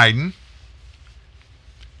Joe Biden,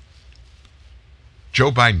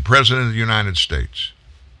 President of the United States,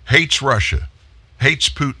 hates Russia, hates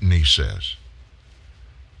Putin, he says.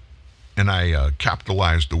 And I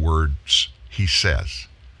capitalized the words he says.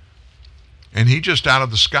 And he just out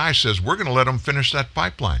of the sky says, we're going to let them finish that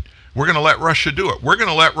pipeline. We're going to let Russia do it. We're going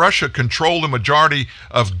to let Russia control the majority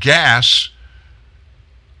of gas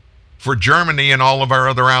for Germany and all of our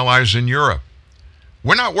other allies in Europe.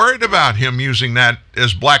 We're not worried about him using that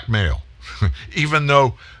as blackmail, even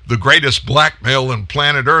though the greatest blackmail on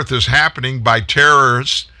planet Earth is happening by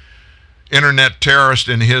terrorists, internet terrorists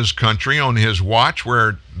in his country on his watch,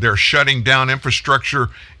 where they're shutting down infrastructure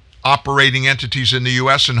operating entities in the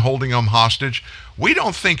U.S. and holding them hostage. We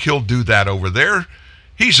don't think he'll do that over there.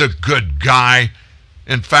 He's a good guy.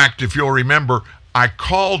 In fact, if you'll remember, I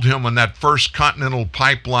called him when that first Continental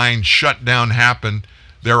Pipeline shutdown happened.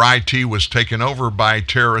 Their IT was taken over by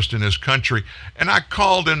terrorists in his country. And I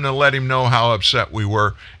called him to let him know how upset we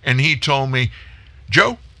were. And he told me,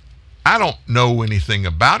 Joe, I don't know anything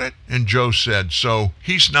about it. And Joe said, so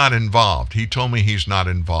he's not involved. He told me he's not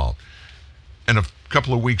involved. And a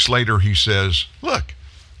couple of weeks later, he says, look,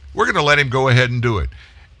 we're going to let him go ahead and do it.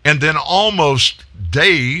 And then almost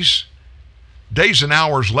days and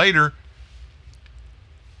hours later,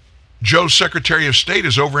 Joe's Secretary of State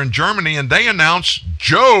is over in Germany, and they announced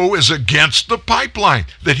Joe is against the pipeline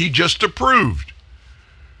that he just approved.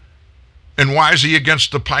 And why is he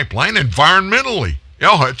against the pipeline? Environmentally.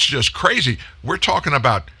 Oh, it's just crazy. We're talking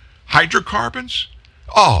about hydrocarbons.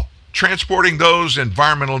 Oh, transporting those,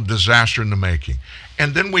 environmental disaster in the making.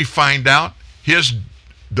 And then we find out his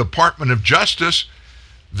Department of Justice,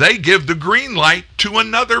 they give the green light to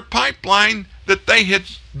another pipeline that they had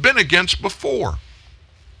been against before.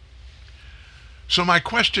 So my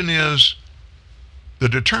question is, the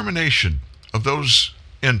determination of those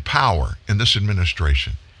in power in this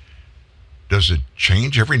administration, does it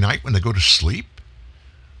change every night when they go to sleep?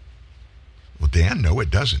 Well, Dan, no,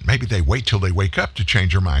 it doesn't. Maybe they wait till they wake up to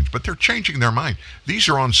change their minds, but they're changing their mind. These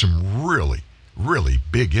are on some really, really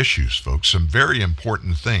big issues, folks, some very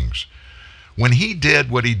important things. When he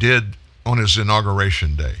did what he did on his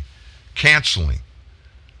inauguration day, canceling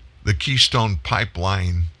the Keystone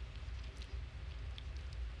Pipeline,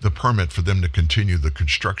 the permit for them to continue the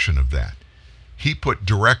construction of that, he put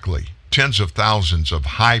directly tens of thousands of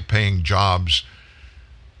high-paying jobs,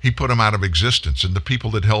 he put them out of existence. And the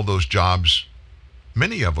people that held those jobs,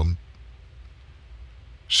 many of them,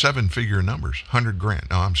 seven-figure numbers, 100 grand.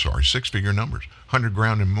 No, I'm sorry, six-figure numbers, 100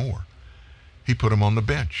 grand and more. He put them on the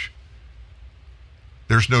bench.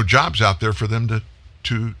 There's no jobs out there for them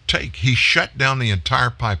to take. He shut down the entire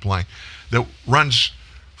pipeline that runs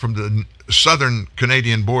from the southern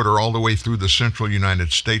Canadian border all the way through the central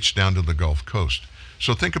United States down to the Gulf Coast.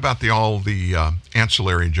 So think about all the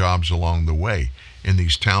ancillary jobs along the way in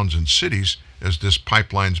these towns and cities as this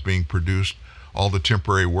pipeline's being produced, all the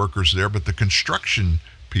temporary workers there, but the construction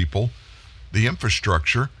people, the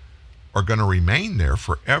infrastructure, are going to remain there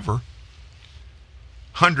forever.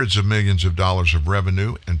 Hundreds of millions of dollars of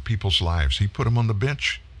revenue and people's lives. He put them on the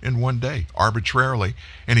bench in one day, arbitrarily,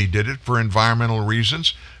 and he did it for environmental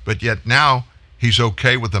reasons, but yet now he's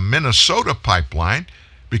okay with the Minnesota pipeline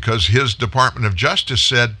because his Department of Justice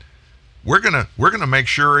said, we're gonna make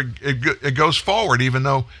sure it goes forward, even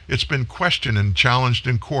though it's been questioned and challenged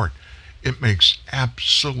in court. It makes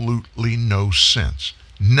absolutely no sense.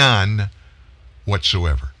 None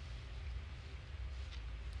whatsoever.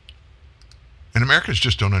 And Americans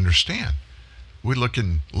just don't understand. We look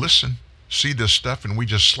and listen, see this stuff, and we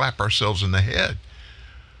just slap ourselves in the head.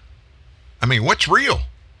 I mean, what's real?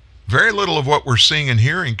 Very little of what we're seeing and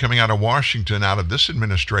hearing coming out of Washington, out of this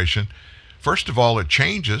administration. First of all, it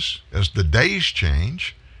changes as the days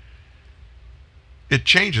change. It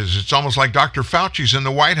changes. It's almost like Dr. Fauci's in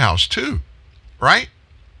the White House too, right?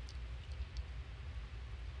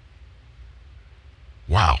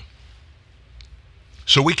 Wow.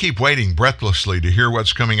 So we keep waiting breathlessly to hear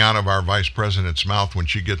what's coming out of our vice president's mouth when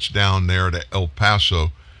she gets down there to El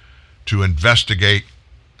Paso to investigate.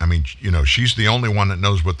 I mean, you know, she's the only one that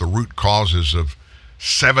knows what the root causes of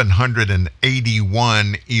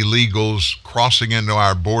 781 illegals crossing into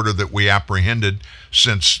our border that we apprehended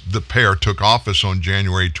since the pair took office on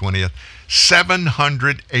January 20th.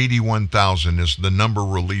 781,000 is the number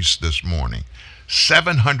released this morning.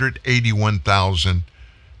 781,000.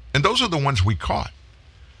 And those are the ones we caught.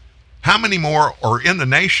 How many more are in the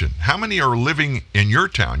nation? How many are living in your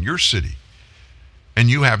town, your city, and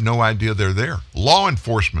you have no idea they're there? Law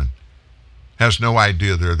enforcement has no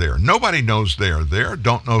idea they're there. Nobody knows they are there,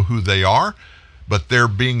 don't know who they are, but they're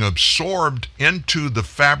being absorbed into the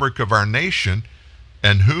fabric of our nation,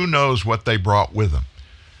 and who knows what they brought with them.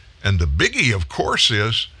 And the biggie, of course,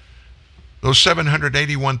 is those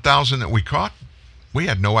 781,000 that we caught, we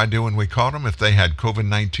had no idea when we caught them if they had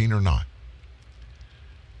COVID-19 or not.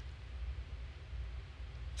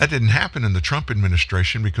 That didn't happen in the Trump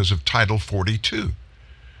administration because of Title 42.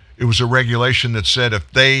 It was a regulation that said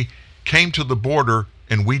if they came to the border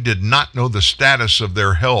and we did not know the status of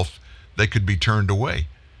their health, they could be turned away.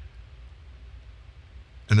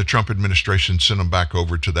 And the Trump administration sent them back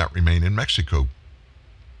over to that Remain in Mexico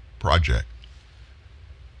project.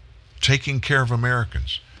 Taking care of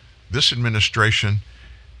Americans. This administration,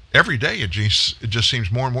 every day it just seems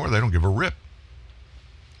more and more they don't give a rip.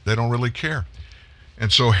 They don't really care. And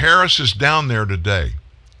so Harris is down there today,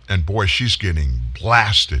 and boy, she's getting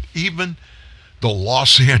blasted. Even the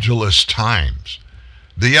Los Angeles Times,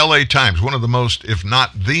 the LA Times, one of the most, if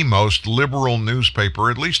not the most, liberal newspaper,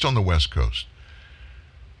 at least on the West Coast.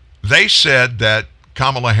 They said that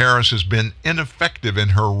Kamala Harris has been ineffective in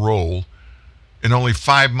her role in only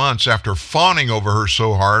 5 months after fawning over her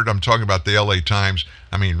so hard. I'm talking about the LA Times.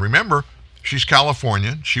 I mean, remember, she's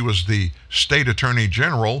Californian. She was the state attorney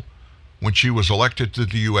general when she was elected to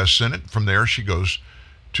the U.S. Senate. From there, she goes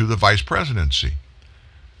to the vice presidency.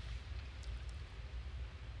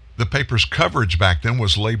 The paper's coverage back then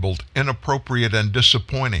was labeled inappropriate and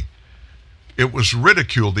disappointing. It was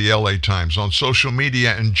ridiculed, the LA Times, on social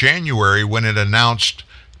media in January when it announced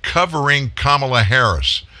Covering Kamala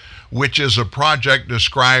Harris, which is a project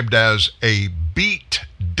described as a beat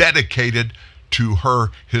dedicated to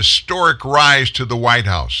her historic rise to the White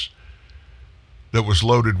House that was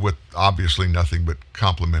loaded with obviously nothing but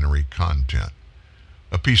complimentary content.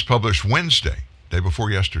 A piece published Wednesday, day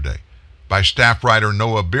before yesterday, by staff writer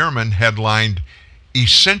Noah Bierman headlined,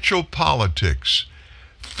 Essential Politics,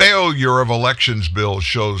 Failure of Elections Bill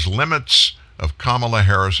Shows Limits of Kamala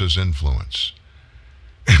Harris's Influence.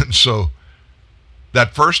 And so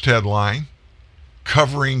that first headline,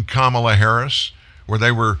 Covering Kamala Harris, where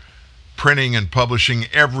they were printing and publishing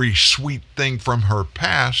every sweet thing from her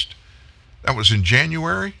past, that was in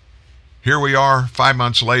January. Here we are 5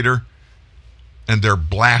 months later, and they're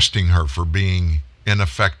blasting her for being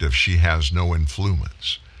ineffective. She has no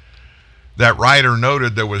influence. That writer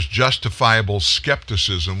noted there was justifiable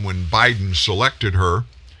skepticism when Biden selected her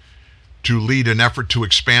to lead an effort to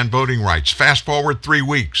expand voting rights. Fast forward 3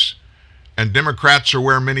 weeks, and Democrats are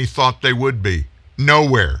where many thought they would be.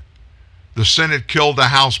 Nowhere. The Senate killed the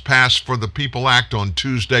House pass for the People Act on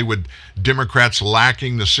Tuesday, with Democrats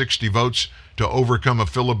lacking the 60 votes to overcome a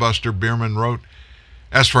filibuster, Bierman wrote.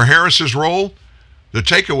 As for Harris's role, the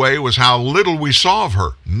takeaway was how little we saw of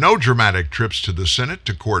her. No dramatic trips to the Senate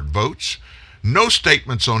to court votes. No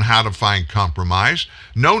statements on how to find compromise.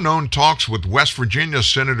 No known talks with West Virginia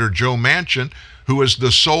Senator Joe Manchin, who is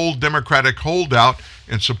the sole Democratic holdout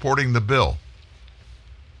in supporting the bill.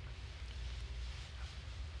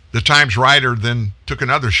 The Times writer then took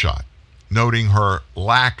another shot, noting her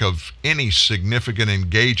lack of any significant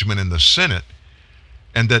engagement in the Senate,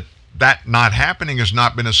 and that not happening has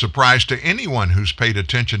not been a surprise to anyone who's paid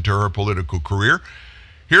attention to her political career.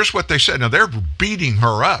 Here's what they said. Now, they're beating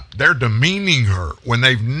her up. They're demeaning her when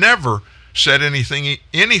they've never said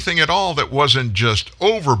anything at all that wasn't just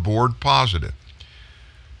overboard positive.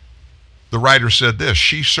 The writer said this: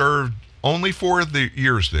 she served only 4 of the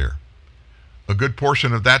years there, a good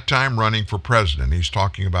portion of that time running for president. He's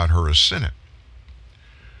talking about her as Senate.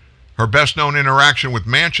 Her best-known interaction with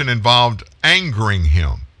Manchin involved angering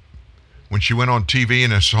him when she went on TV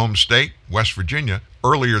in his home state, West Virginia,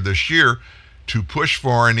 earlier this year to push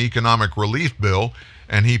for an economic relief bill,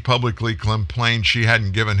 and he publicly complained she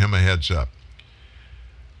hadn't given him a heads up.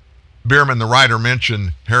 Bierman, the writer,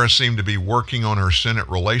 mentioned Harris seemed to be working on her Senate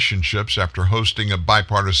relationships after hosting a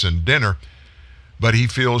bipartisan dinner, but he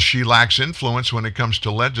feels she lacks influence when it comes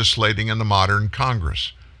to legislating in the modern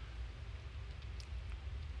Congress.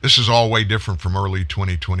 This is all way different from early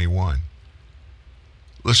 2021.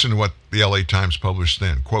 Listen to what the LA Times published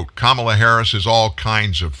then. Quote, Kamala Harris is all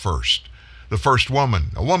kinds of first. The first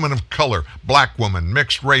woman, a woman of color, black woman,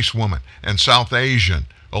 mixed race woman, and South Asian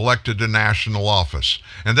elected to national office.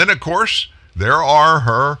 And then, of course, there are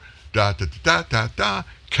her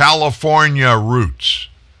California roots.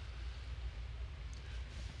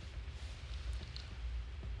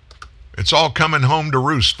 It's all coming home to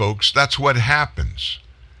roost, folks. That's what happens.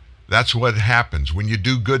 That's what happens. When you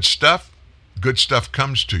do good stuff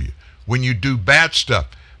comes to you. When you do bad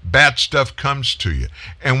stuff comes to you.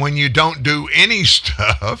 And when you don't do any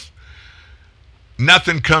stuff,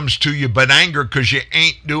 nothing comes to you but anger because you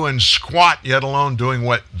ain't doing squat, yet alone doing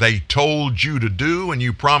what they told you to do and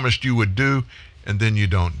you promised you would do, and then you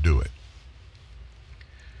don't do it.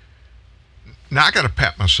 Now, I got to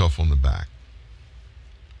pat myself on the back.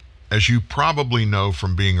 As you probably know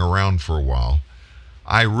from being around for a while,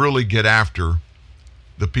 I really get after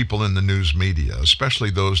the people in the news media, especially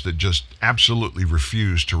those that just absolutely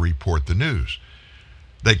refuse to report the news.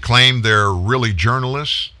 They claim they're really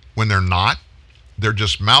journalists when they're not. They're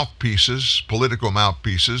just mouthpieces, political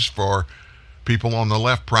mouthpieces for people on the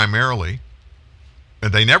left primarily.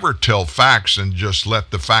 And they never tell facts and just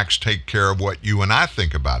let the facts take care of what you and I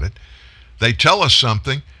think about it. They tell us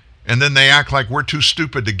something, and then they act like we're too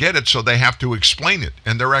stupid to get it, so they have to explain it.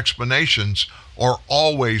 And their explanations are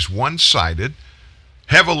always one-sided,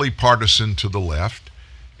 heavily partisan to the left,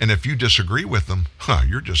 and if you disagree with them,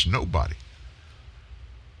 you're just nobody.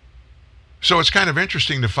 So it's kind of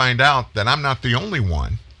interesting to find out that I'm not the only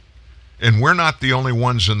one, and we're not the only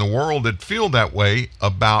ones in the world that feel that way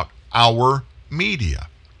about our media.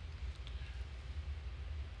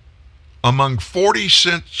 Among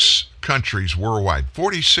 46 countries worldwide,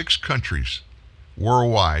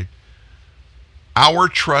 our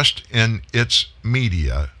trust in its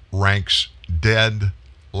media ranks dead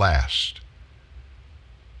last.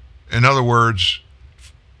 In other words,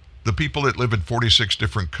 the people that live in 46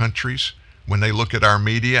 different countries, when they look at our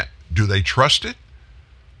media, do they trust it?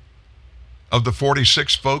 Of the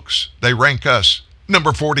 46 folks, they rank us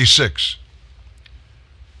number 46.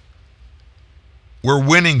 We're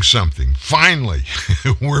winning something. Finally,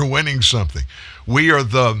 we're winning something. We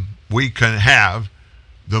can have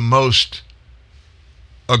the most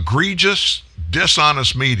egregious,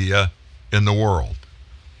 dishonest media in the world.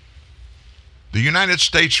 The United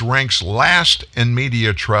States ranks last in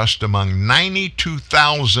media trust among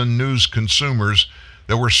 92,000 news consumers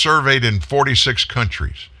that were surveyed in 46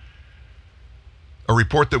 countries. A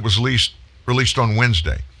report that was released on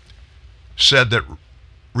Wednesday said that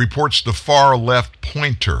reports the far left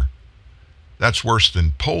pointer. That's worse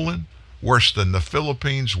than Poland, worse than the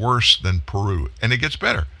Philippines, worse than Peru. And it gets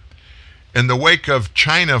better. In the wake of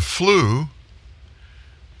China flu,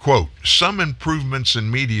 quote, some improvements in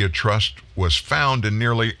media trust was found in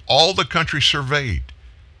nearly all the countries surveyed,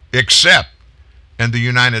 except in the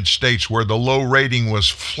United States, where the low rating was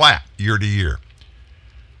flat year to year.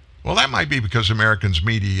 Well, that might be because Americans'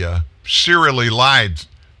 media serially lied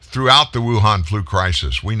throughout the Wuhan flu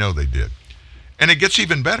crisis. We know they did. And it gets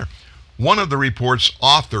even better. One of the report's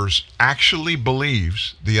authors actually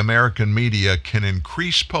believes the American media can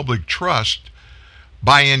increase public trust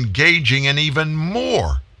by engaging in even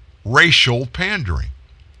more racial pandering.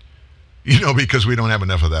 Because we don't have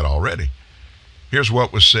enough of that already. Here's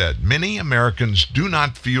what was said. Many Americans do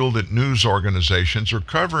not feel that news organizations are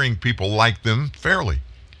covering people like them fairly.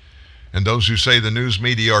 And those who say the news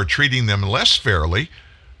media are treating them less fairly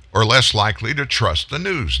are less likely to trust the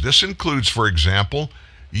news. This includes, for example,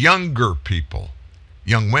 younger people,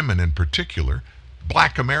 young women in particular,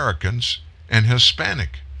 Black Americans, and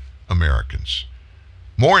Hispanic Americans.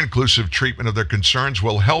 More inclusive treatment of their concerns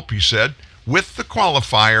will help, he said, with the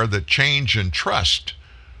qualifier that change in trust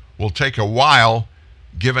will take a while,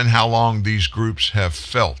 given how long these groups have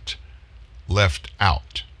felt left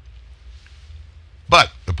out.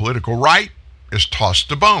 But the political right is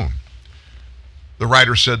tossed a bone. The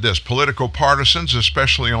writer said this, political partisans,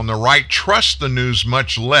 especially on the right, trust the news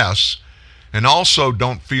much less and also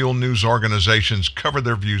don't feel news organizations cover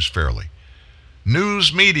their views fairly.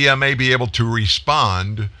 News media may be able to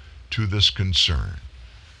respond to this concern.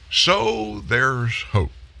 So there's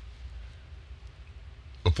hope.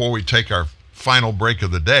 Before we take our final break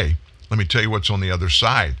of the day, let me tell you what's on the other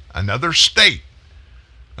side. Another state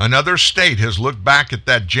has looked back at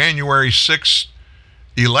that January 6th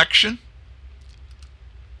election,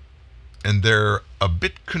 and they're a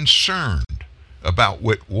bit concerned about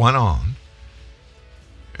what went on.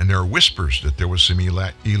 And there are whispers that there was some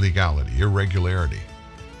illegality, irregularity.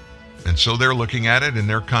 And so they're looking at it, and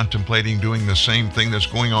they're contemplating doing the same thing that's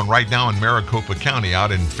going on right now in Maricopa County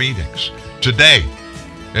out in Phoenix. Today,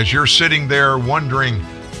 As you're sitting there wondering,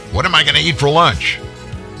 what am I going to eat for lunch?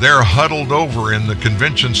 They're huddled over in the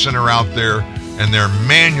convention center out there, and they're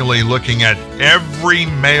manually looking at every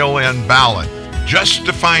mail-in ballot just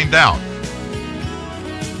to find out,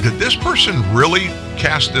 did this person really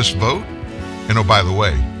cast this vote? And oh, by the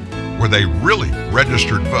way, were they really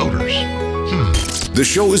registered voters? The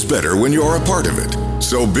show is better when you're a part of it.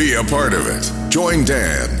 So be a part of it. Join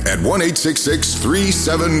Dan at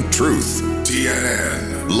 1-866-37-TRUTH.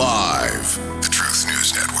 TNN. Live. The Truth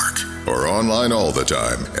News Network. Or online all the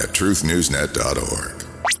time at truthnewsnet.org.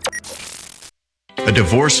 A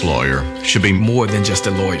divorce lawyer should be more than just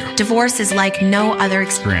a lawyer. Divorce is like no other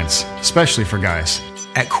experience, Especially for guys.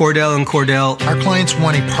 At Cordell & Cordell, our clients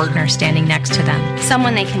want a partner standing next to them,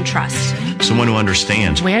 someone they can trust, Someone who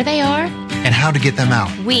understands where they are, and how to get them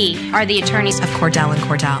out. We are the attorneys of Cordell &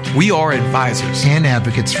 Cordell. We are advisors And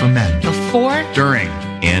advocates for men. Before, during,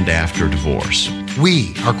 and after divorce.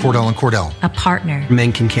 We are Cordell & Cordell. a partner.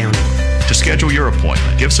 Mencken County. To schedule your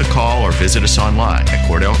appointment, give us a call or visit us online at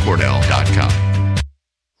CordellCordell.com.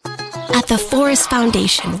 At the Forest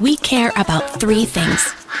Foundation, we care about three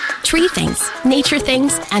things: tree things, nature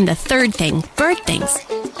things, and the third thing, bird things.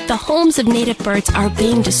 The homes of native birds are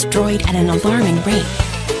being destroyed at an alarming rate.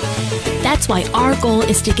 That's why our goal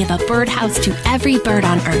is to give a birdhouse to every bird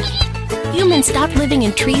on Earth. Humans stopped living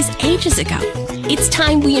in trees ages ago. It's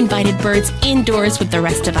time we invited birds indoors with the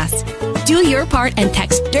rest of us. Do your part and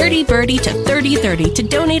text Dirty Birdie to 3030 to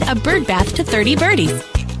donate a bird bath to 30 birdies.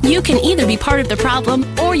 You can either be part of the problem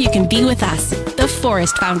or you can be with us, the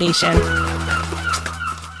Forest Foundation.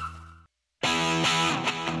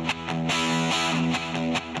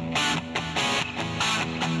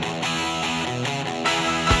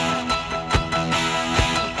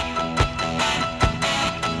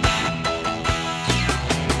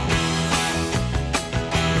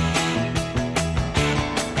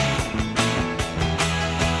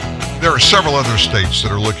 There are several other states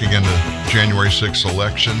that are looking into January 6th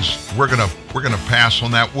elections. We're gonna pass on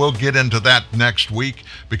that. We'll get into that next week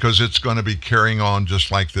because it's going to be carrying on just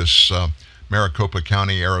like this Maricopa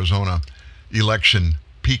County, Arizona election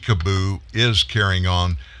peekaboo is carrying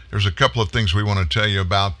on. There's a couple of things we want to tell you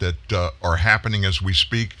about that are happening as we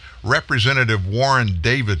speak. Representative Warren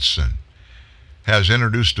Davidson has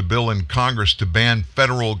introduced a bill in Congress to ban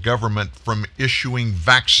federal government from issuing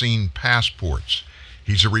vaccine passports.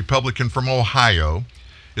 He's a Republican from Ohio.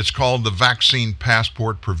 It's called the Vaccine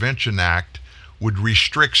Passport Prevention Act, would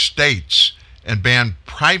restrict states and ban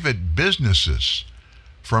private businesses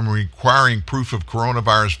from requiring proof of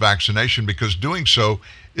coronavirus vaccination because doing so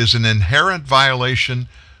is an inherent violation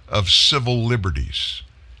of civil liberties.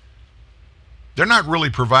 They're not really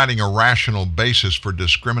providing a rational basis for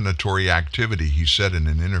discriminatory activity, he said in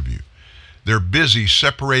an interview. They're busy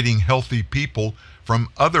separating healthy people from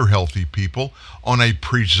other healthy people on a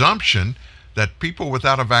presumption that people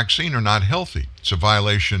without a vaccine are not healthy. It's a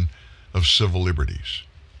violation of civil liberties.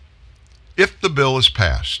 If the bill is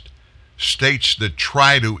passed, states that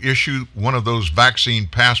try to issue one of those vaccine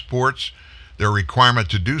passports, their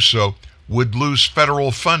requirement to do so would lose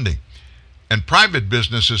federal funding, and private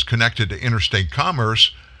businesses connected to interstate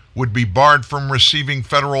commerce would be barred from receiving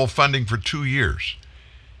federal funding for 2 years.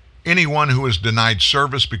 Anyone who is denied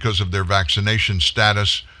service because of their vaccination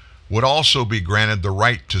status would also be granted the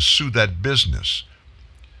right to sue that business.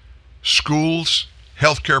 Schools,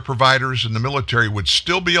 healthcare providers, and the military would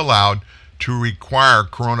still be allowed to require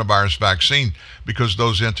coronavirus vaccine because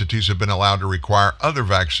those entities have been allowed to require other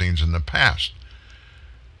vaccines in the past.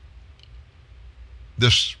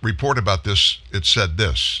 This report about this, it said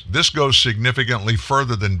this. This goes significantly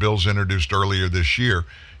further than bills introduced earlier this year,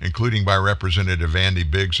 including by Representative Andy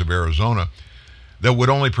Biggs of Arizona, that would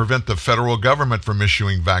only prevent the federal government from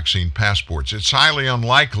issuing vaccine passports. It's highly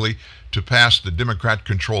unlikely to pass the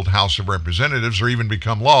Democrat-controlled House of Representatives or even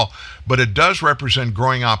become law, but it does represent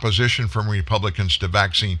growing opposition from Republicans to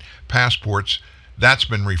vaccine passports. That's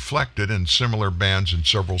been reflected in similar bans in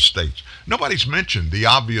several states. Nobody's mentioned the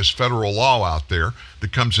obvious federal law out there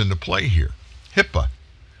that comes into play here. HIPAA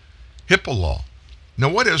law. Now,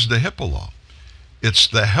 what is the HIPAA law? It's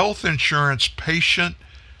the Health Insurance Patient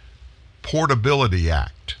Portability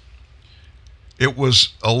Act. It was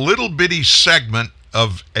a little bitty segment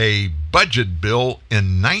of a budget bill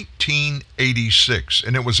in 1986,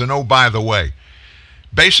 and it was an oh, by the way.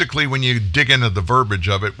 Basically, when you dig into the verbiage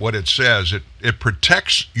of it, what it says, it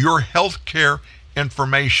protects your health care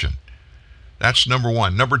information. That's number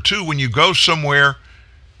one. Number two, when you go somewhere,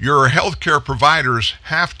 your health care providers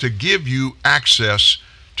have to give you access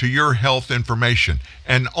to your health information,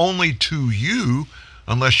 and only to you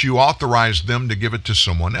unless you authorize them to give it to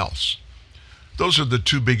someone else. Those are the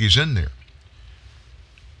two biggies in there.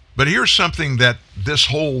 But here's something that this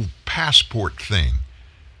whole passport thing,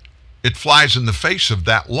 it flies in the face of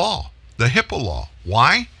that law, the HIPAA law.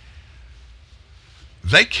 Why?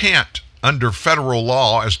 They can't, under federal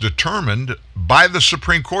law as determined by the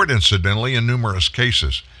Supreme Court, incidentally, in numerous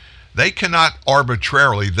cases, they cannot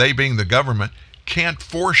arbitrarily, they being the government, can't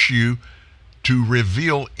force you to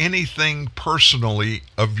reveal anything personally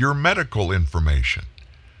of your medical information.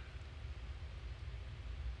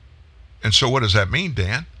 And so what does that mean,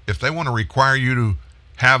 Dan? If they want to require you to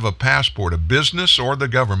have a passport, a business or the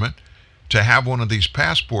government, to have one of these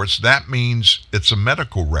passports, that means it's a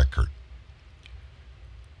medical record.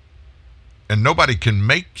 And nobody can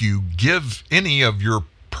make you give any of your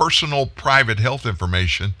personal private health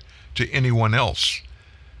information to anyone else.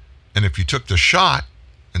 And if you took the shot,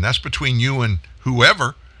 and that's between you and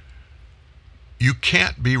whoever, you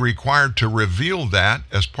can't be required to reveal that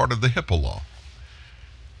as part of the HIPAA law.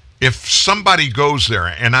 If somebody goes there,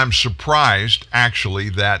 and I'm surprised actually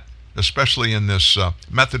that, especially in this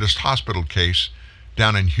Methodist Hospital case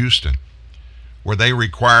down in Houston, where they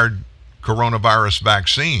required coronavirus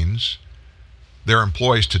vaccines, their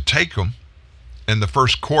employees to take them, and the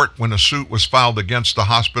first court, when a suit was filed against the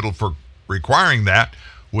hospital for requiring that,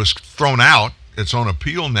 was thrown out. It's on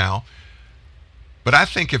appeal now. But I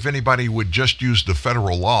think if anybody would just use the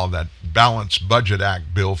federal law, that Balanced Budget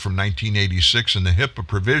Act bill from 1986 and the HIPAA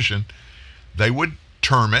provision, they would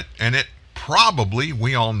term it, and it probably,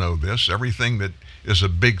 we all know this, everything that is a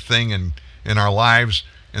big thing in our lives,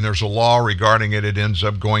 and there's a law regarding it, it ends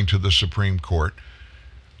up going to the Supreme Court.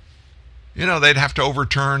 You know, they'd have to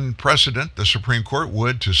overturn precedent, the Supreme Court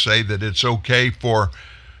would, to say that it's okay for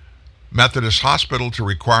Methodist Hospital to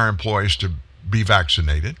require employees to be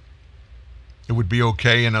vaccinated. It would be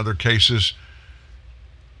okay in other cases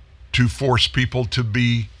to force people to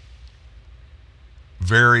be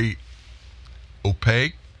very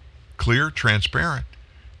opaque, clear, transparent.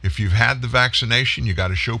 If you've had the vaccination, you got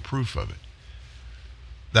to show proof of it.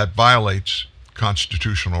 That violates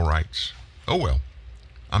constitutional rights. Oh well,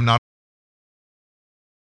 I'm not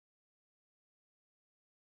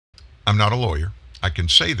a lawyer. I can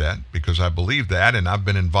say that because I believe that, and I've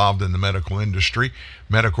been involved in the medical industry.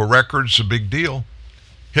 Medical records, a big deal.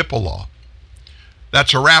 HIPAA law.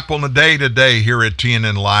 That's a wrap on the day today here at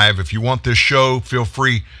TNN Live. If you want this show, feel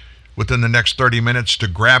free within the next 30 minutes to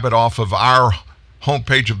grab it off of our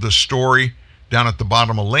homepage of the story down at the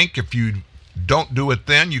bottom, a link. If you don't do it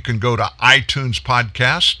then, you can go to iTunes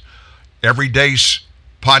Podcast. Every day's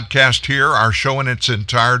podcast here, our show in its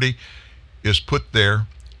entirety, is put there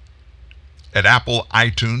at Apple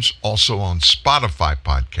iTunes, also on Spotify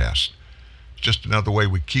Podcast. Just another way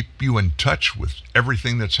we keep you in touch with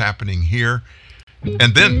everything that's happening here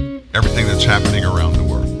and then everything that's happening around the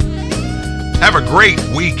world. Have a great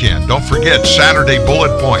weekend. Don't forget, Saturday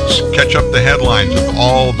Bullet Points. Catch up the headlines of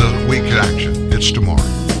all the week action. It's tomorrow.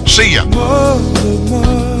 See ya.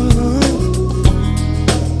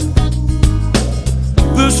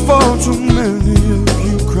 There's far too many of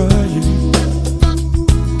you crying.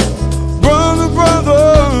 Brother,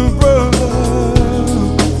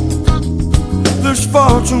 there's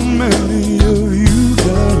far too many of you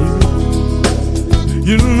dying.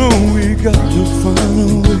 You know we got to find